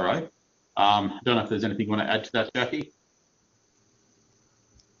as CSIRO. I don't know if there's anything you want to add to that, Jackie?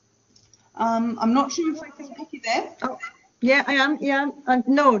 I'm not sure if I can take you there. Oh, yeah, I am. Yeah,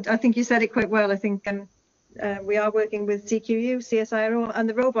 no, I think you said it quite well. I think we are working with CQU, CSIRO, and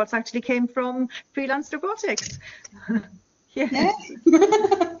the robots actually came from Freelance Robotics. Yeah.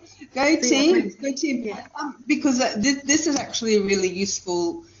 Go team, go team. Yeah. Because this is actually a really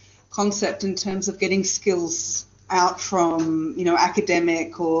useful concept in terms of getting skills out from, you know,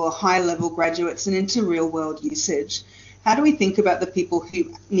 academic or high-level graduates and into real-world usage. How do we think about the people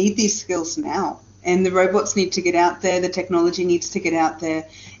who need these skills now? And the robots need to get out there, the technology needs to get out there.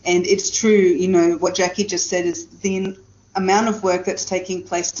 And it's true, you know, what Jackie just said is the amount of work that's taking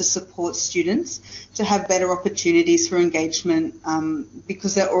place to support students to have better opportunities for engagement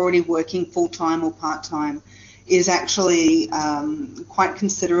because they're already working full-time or part-time is actually quite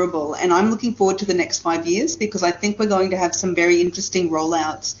considerable. And I'm looking forward to the next 5 years, because I think we're going to have some very interesting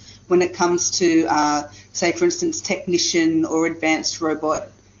rollouts when it comes to, say, for instance, technician or advanced robot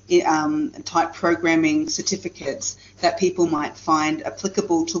type programming certificates that people might find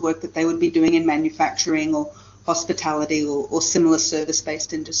applicable to work that they would be doing in manufacturing or hospitality or similar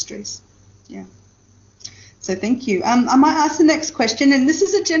service-based industries. Yeah. So thank you. I might ask the next question, and this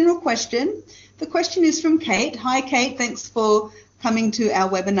is a general question. The question is from Kate. Hi, Kate. Thanks for coming to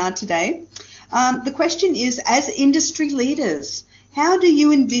our webinar today. The question is, as industry leaders, how do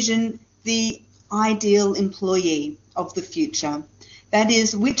you envision the ideal employee of the future? That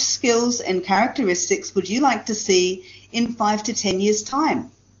is, which skills and characteristics would you like to see in 5 to 10 years' time?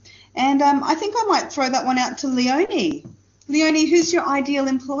 And I think I might throw that one out to Leonie. Leonie, who's your ideal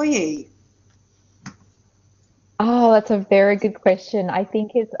employee? Oh, that's a very good question. I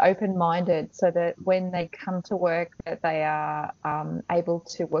think it's open-minded, so that when they come to work, that they are able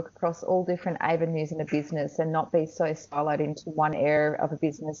to work across all different avenues in a business and not be so siloed into one area of a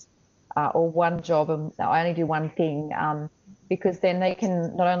business or one job and only do one thing, because then they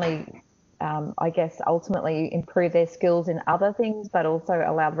can not only, I guess, ultimately improve their skills in other things, but also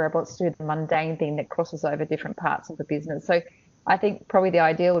allow the robots to do the mundane thing that crosses over different parts of the business. So I think probably the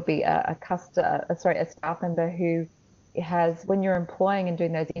ideal would be a staff member who has, when you're employing and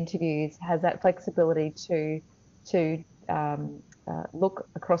doing those interviews, has that flexibility to look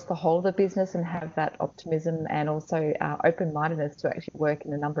across the whole of the business and have that optimism and also open-mindedness to actually work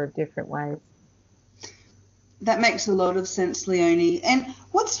in a number of different ways. That makes a lot of sense, Leonie. And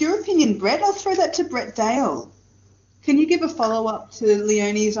what's your opinion, Brett? I'll throw that to Brett Dale. Can you give a follow-up to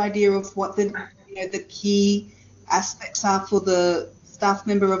Leonie's idea of what the key aspects are for the staff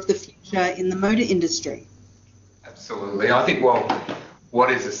member of the future in the motor industry? Absolutely. I think, well, what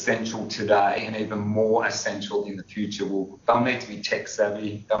is essential today and even more essential in the future, they'll need to be tech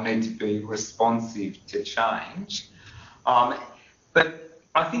savvy, they'll need to be responsive to change, But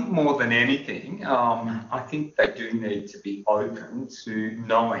I think more than anything, I think they do need to be open to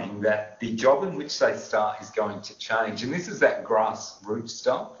knowing that the job in which they start is going to change. And this is that grassroots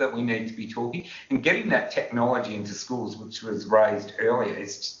stuff that we need to be talking. And getting that technology into schools, which was raised earlier,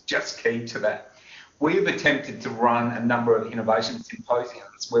 is just key to that. We've attempted to run a number of innovation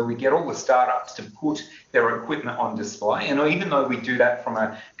symposiums where we get all the startups to put their equipment on display. And even though we do that from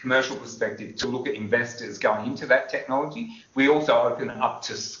a commercial perspective to look at investors going into that technology, we also open it up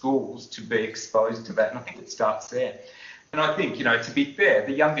to schools to be exposed to that. And I think it starts there. And I think, to be fair,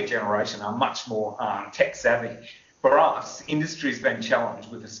 the younger generation are much more tech savvy. For us, industry's been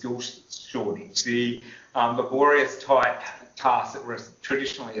challenged with a skill shortage. The laborious type tasks that were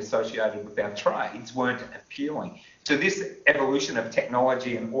traditionally associated with our trades weren't appealing. So this evolution of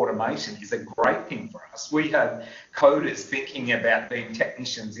technology and automation is a great thing for us. We have coders thinking about being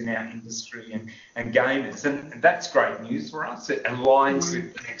technicians in our industry and gamers, and that's great news for us. It aligns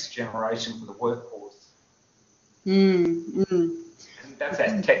with the next generation for the workforce. And that's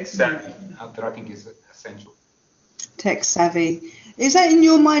that tech savvy that I think is essential. Tech savvy. Is that in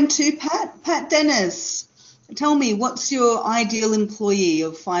your mind too, Pat? Pat Dennis, tell me, what's your ideal employee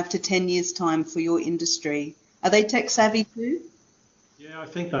of 5 to 10 years' time for your industry? Are they tech savvy too? Yeah, I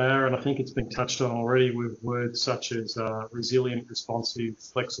think they are, and I think it's been touched on already with words such as resilient, responsive,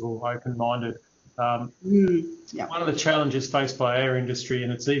 flexible, open-minded. One of the challenges faced by our industry,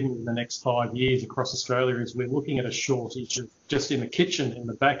 and it's even in the next 5 years across Australia, is we're looking at a shortage of, just in the kitchen, in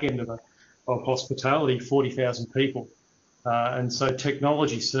the back end of hospitality, 40,000 people. And so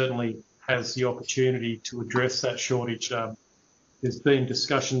technology certainly has the opportunity to address that shortage. There's been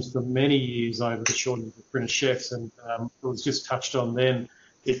discussions for many years over the shortage of apprentice chefs, and it was just touched on then.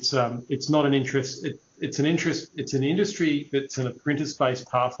 It's not an interest. It's an industry that's an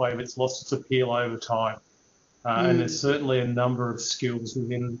apprentice-based pathway, but it's lost its appeal over time. And there's certainly a number of skills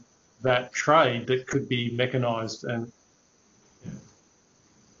within that trade that could be mechanised. And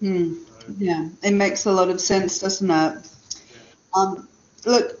yeah, it makes a lot of sense, doesn't it?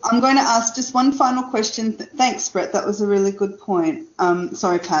 Look, I'm going to ask just one final question. Thanks, Brett. That was a really good point.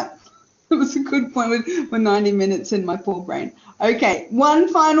 Sorry, Pat. It was a good point. We're 90 minutes in my poor brain. Okay,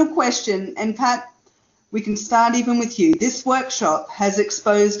 one final question. And Pat, we can start even with you. This workshop has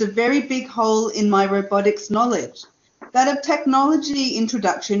exposed a very big hole in my robotics knowledge, that of technology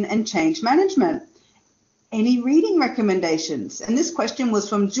introduction and change management. Any reading recommendations? And this question was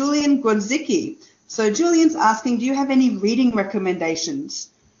from Julian Grodzicki. So Julian's asking, do you have any reading recommendations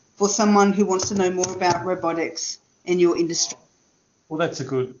for someone who wants to know more about robotics in your industry? Well, that's a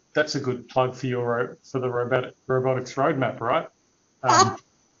good plug for the robotics roadmap, right?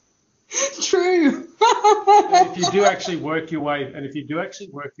 True. And if you do actually work your way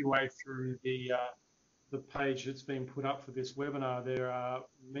through the page that's been put up for this webinar, there are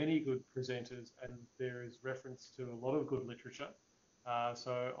many good presenters, and there is reference to a lot of good literature.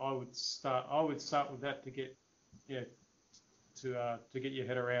 So I would start with that to get your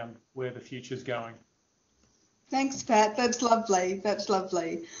head around where the future's going. Thanks, Pat. That's lovely. That's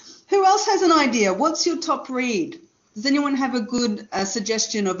lovely. Who else has an idea? What's your top read? Does anyone have a good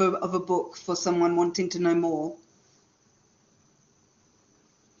suggestion of a book for someone wanting to know more?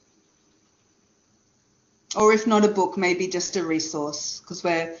 Or if not a book, maybe just a resource, because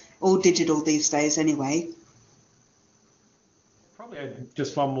we're all digital these days anyway. Probably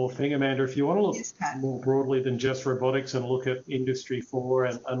just one more thing, Amanda. If you want to look more broadly than just robotics and look at Industry 4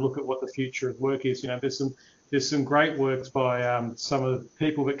 and look at what the future of work is, there's some great works by some of the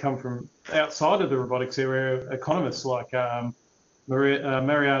people that come from outside of the robotics area, economists like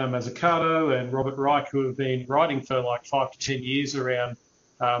Mariana Mazzucato and Robert Reich, who have been writing for like 5 to 10 years around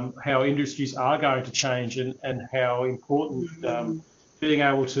how industries are going to change and how important being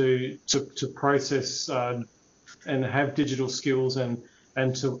able to process and have digital skills and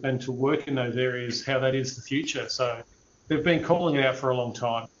to work in those areas, how that is the future. So they've been calling it out for a long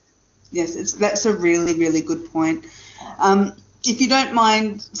time. Yes, that's a really, really good point. If you don't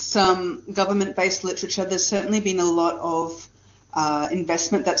mind some government-based literature, there's certainly been a lot of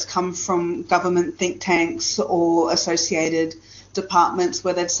investment that's come from government think tanks or associated departments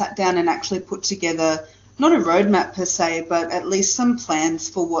where they've sat down and actually put together not a roadmap per se, but at least some plans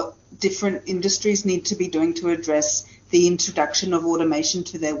for what different industries need to be doing to address the introduction of automation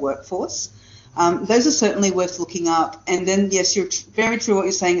to their workforce. Those are certainly worth looking up. And then, yes, you're very true what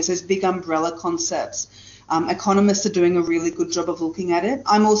you're saying. It's those big umbrella concepts. Economists are doing a really good job of looking at it.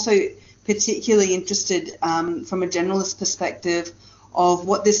 I'm also particularly interested from a generalist perspective of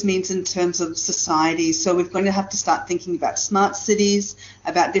what this means in terms of society. So we're going to have to start thinking about smart cities,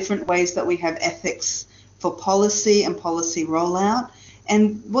 about different ways that we have ethics for policy and policy rollout,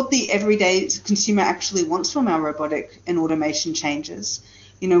 and what the everyday consumer actually wants from our robotic and automation changes.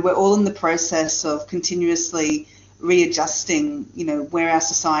 You know, we're all in the process of continuously readjusting, you know, where our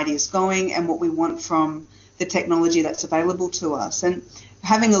society is going and what we want from the technology that's available to us. And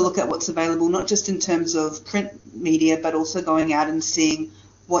having a look at what's available, not just in terms of print media, but also going out and seeing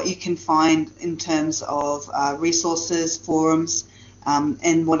what you can find in terms of resources, forums,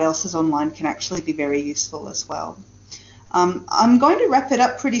 and what else is online can actually be very useful as well. I'm going to wrap it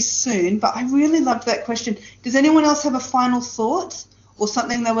up pretty soon, but I really loved that question. Does anyone else have a final thought or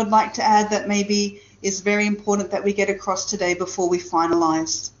something they would like to add that maybe is very important that we get across today before we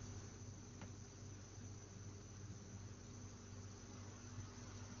finalise?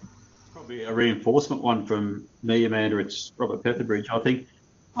 Probably a reinforcement one from me, Amanda. It's Robert Petherbridge. I think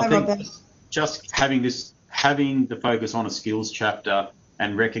Robert. Just having the focus on a skills chapter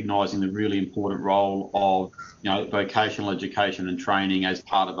and recognising the really important role of, you know, vocational education and training as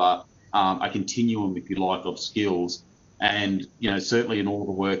part of a continuum, if you like, of skills. And, you know, certainly in all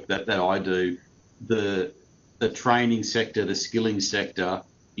the work that I do, the training sector, the skilling sector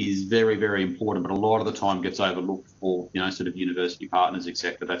is very, very important, but a lot of the time gets overlooked for, you know, sort of university partners,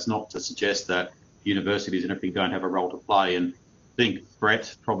 etc. That's not to suggest that universities and everything don't have a role to play. And I think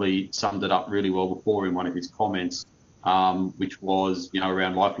Brett probably summed it up really well before in one of his comments, which was, you know,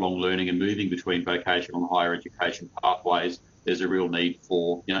 around lifelong learning and moving between vocational and higher education pathways. There's a real need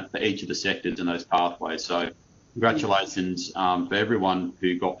for, you know, for each of the sectors in those pathways. So congratulations for everyone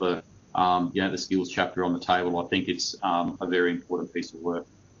who got the, you know, the skills chapter on the table. I think it's a very important piece of work.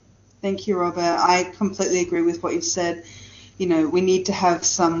 Thank you, Robert. I completely agree with what you've said. You know, we need to have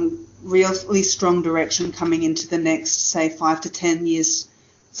some really strong direction coming into the next, say, 5 to 10 years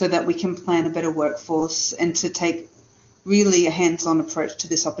so that we can plan a better workforce and to take really a hands-on approach to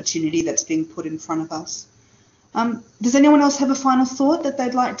this opportunity that's being put in front of us. Does anyone else have a final thought that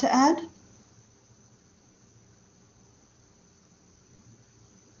they'd like to add?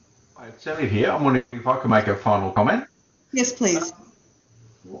 Hi, it's Elliot here. I'm wondering if I could make a final comment. Yes, please.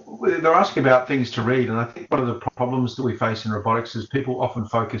 They're asking about things to read, and I think one of the problems that we face in robotics is people often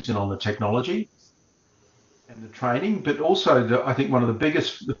focus in on the technology and the training, but also I think one of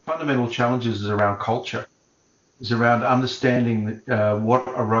the fundamental challenges is around culture, is around understanding what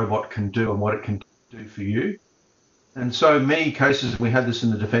a robot can do and what it can do for you. And so many cases, we had this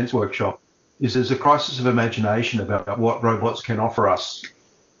in the defence workshop, is there's a crisis of imagination about what robots can offer us.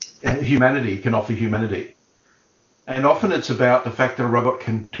 Humanity can offer humanity. And often it's about the fact that a robot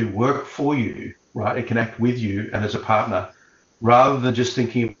can do work for you, right? It can act with you and as a partner, rather than just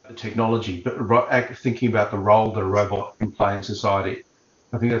thinking about the technology, but thinking about the role that a robot can play in society.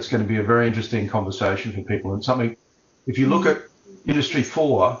 I think that's going to be a very interesting conversation for people, and something, if you look at Industry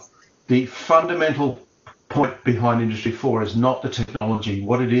 4, the fundamental point behind Industry 4 is not the technology.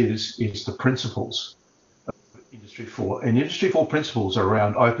 What it is the principles of Industry 4. And Industry 4 principles are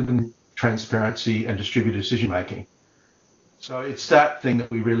around open, transparency, and distributed decision-making. So it's that thing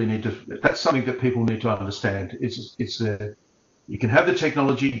that we really need to, that's something that people need to understand. You can have the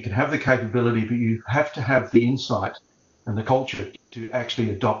technology, you can have the capability, but you have to have the insight and the culture to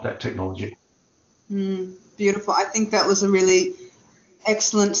actually adopt that technology. Beautiful. I think that was a really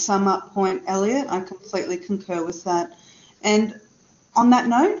excellent sum up point, Elliot. I completely concur with that. And on that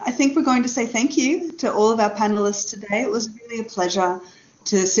note, I think we're going to say thank you to all of our panelists today. It was really a pleasure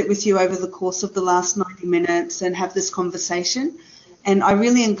to sit with you over the course of the last 90 minutes and have this conversation. And I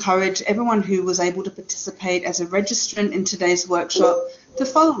really encourage everyone who was able to participate as a registrant in today's workshop to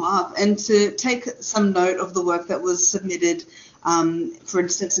follow up and to take some note of the work that was submitted, for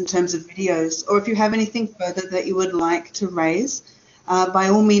instance, in terms of videos, or if you have anything further that you would like to raise, by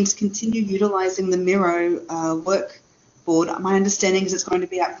all means continue utilising the Miro work board. My understanding is it's going to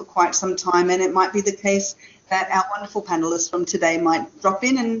be out for quite some time, and it might be the case that our wonderful panelists from today might drop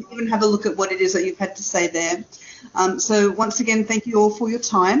in and even have a look at what it is that you've had to say there. So once again, thank you all for your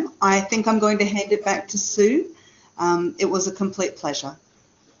time. I think I'm going to hand it back to Sue. It was a complete pleasure.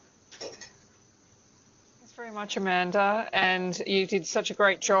 Thanks very much, Amanda, and you did such a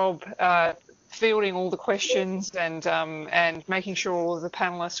great job fielding all the questions and making sure all of the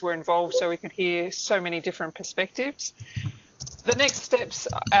panelists were involved so we could hear so many different perspectives. The next steps,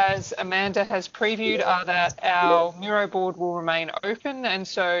 as Amanda has previewed, are that our Miro board will remain open, and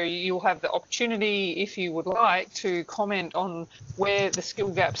so you'll have the opportunity, if you would like, to comment on where the skill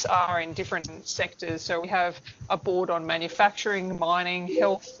gaps are in different sectors. So we have a board on manufacturing, mining,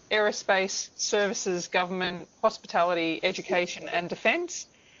 health, aerospace, services, government, hospitality, education and defence.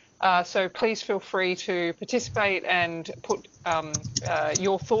 So please feel free to participate and put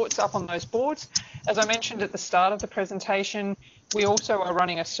your thoughts up on those boards. As I mentioned at the start of the presentation, we also are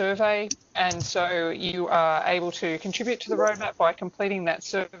running a survey, and so you are able to contribute to the roadmap by completing that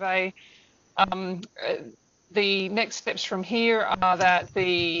survey. The next steps from here are that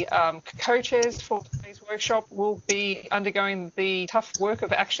the co-chairs for today's workshop will be undergoing the tough work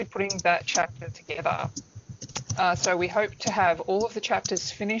of actually putting that chapter together. So we hope to have all of the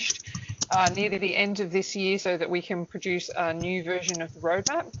chapters finished near the end of this year so that we can produce a new version of the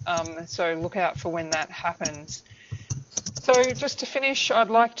roadmap. So look out for when that happens. So just to finish, I'd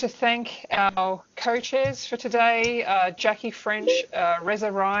like to thank our co-chairs for today, Jackie French,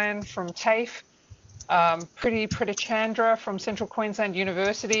 Reza Ryan from TAFE, Priti Pritachandra from Central Queensland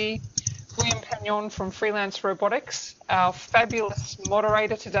University, William Pagnon from Freelance Robotics, our fabulous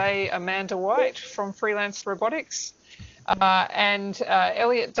moderator today, Amanda White from Freelance Robotics, and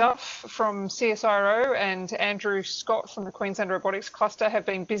Elliot Duff from CSIRO and Andrew Scott from the Queensland Robotics Cluster have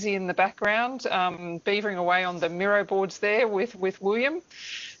been busy in the background, beavering away on the Miro boards there with William.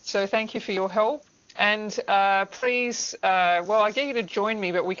 So thank you for your help. And please, well, I get you to join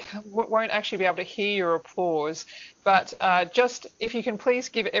me, but we won't actually be able to hear your applause. But just if you can please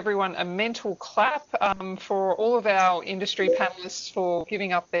give everyone a mental clap for all of our industry panelists for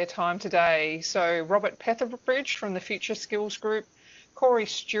giving up their time today. So Robert Petherbridge from the Future Skills Group, Corey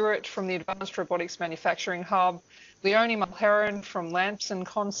Stewart from the Advanced Robotics Manufacturing Hub, Leonie Mulheron from Lamps and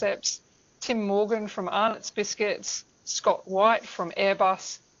Concepts, Tim Morgan from Arnott's Biscuits, Scott White from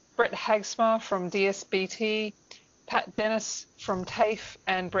Airbus, Brett Hagsma from DSBT, Pat Dennis from TAFE,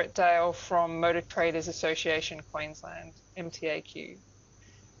 and Brett Dale from Motor Traders Association Queensland, MTAQ.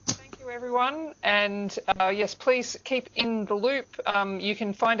 Thank you, everyone. And yes, please keep in the loop. You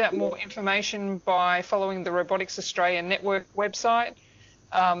can find out more information by following the Robotics Australia Network website.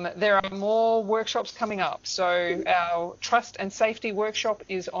 There are more workshops coming up. So our Trust and Safety workshop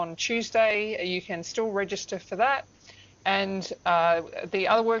is on Tuesday. You can still register for that. And the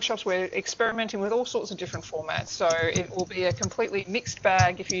other workshops, we're experimenting with all sorts of different formats. So it will be a completely mixed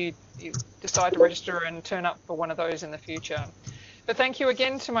bag if you decide to register and turn up for one of those in the future. But thank you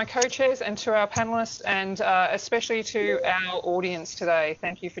again to my co-chairs and to our panelists, and especially to our audience today.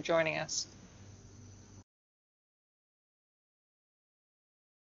 Thank you for joining us.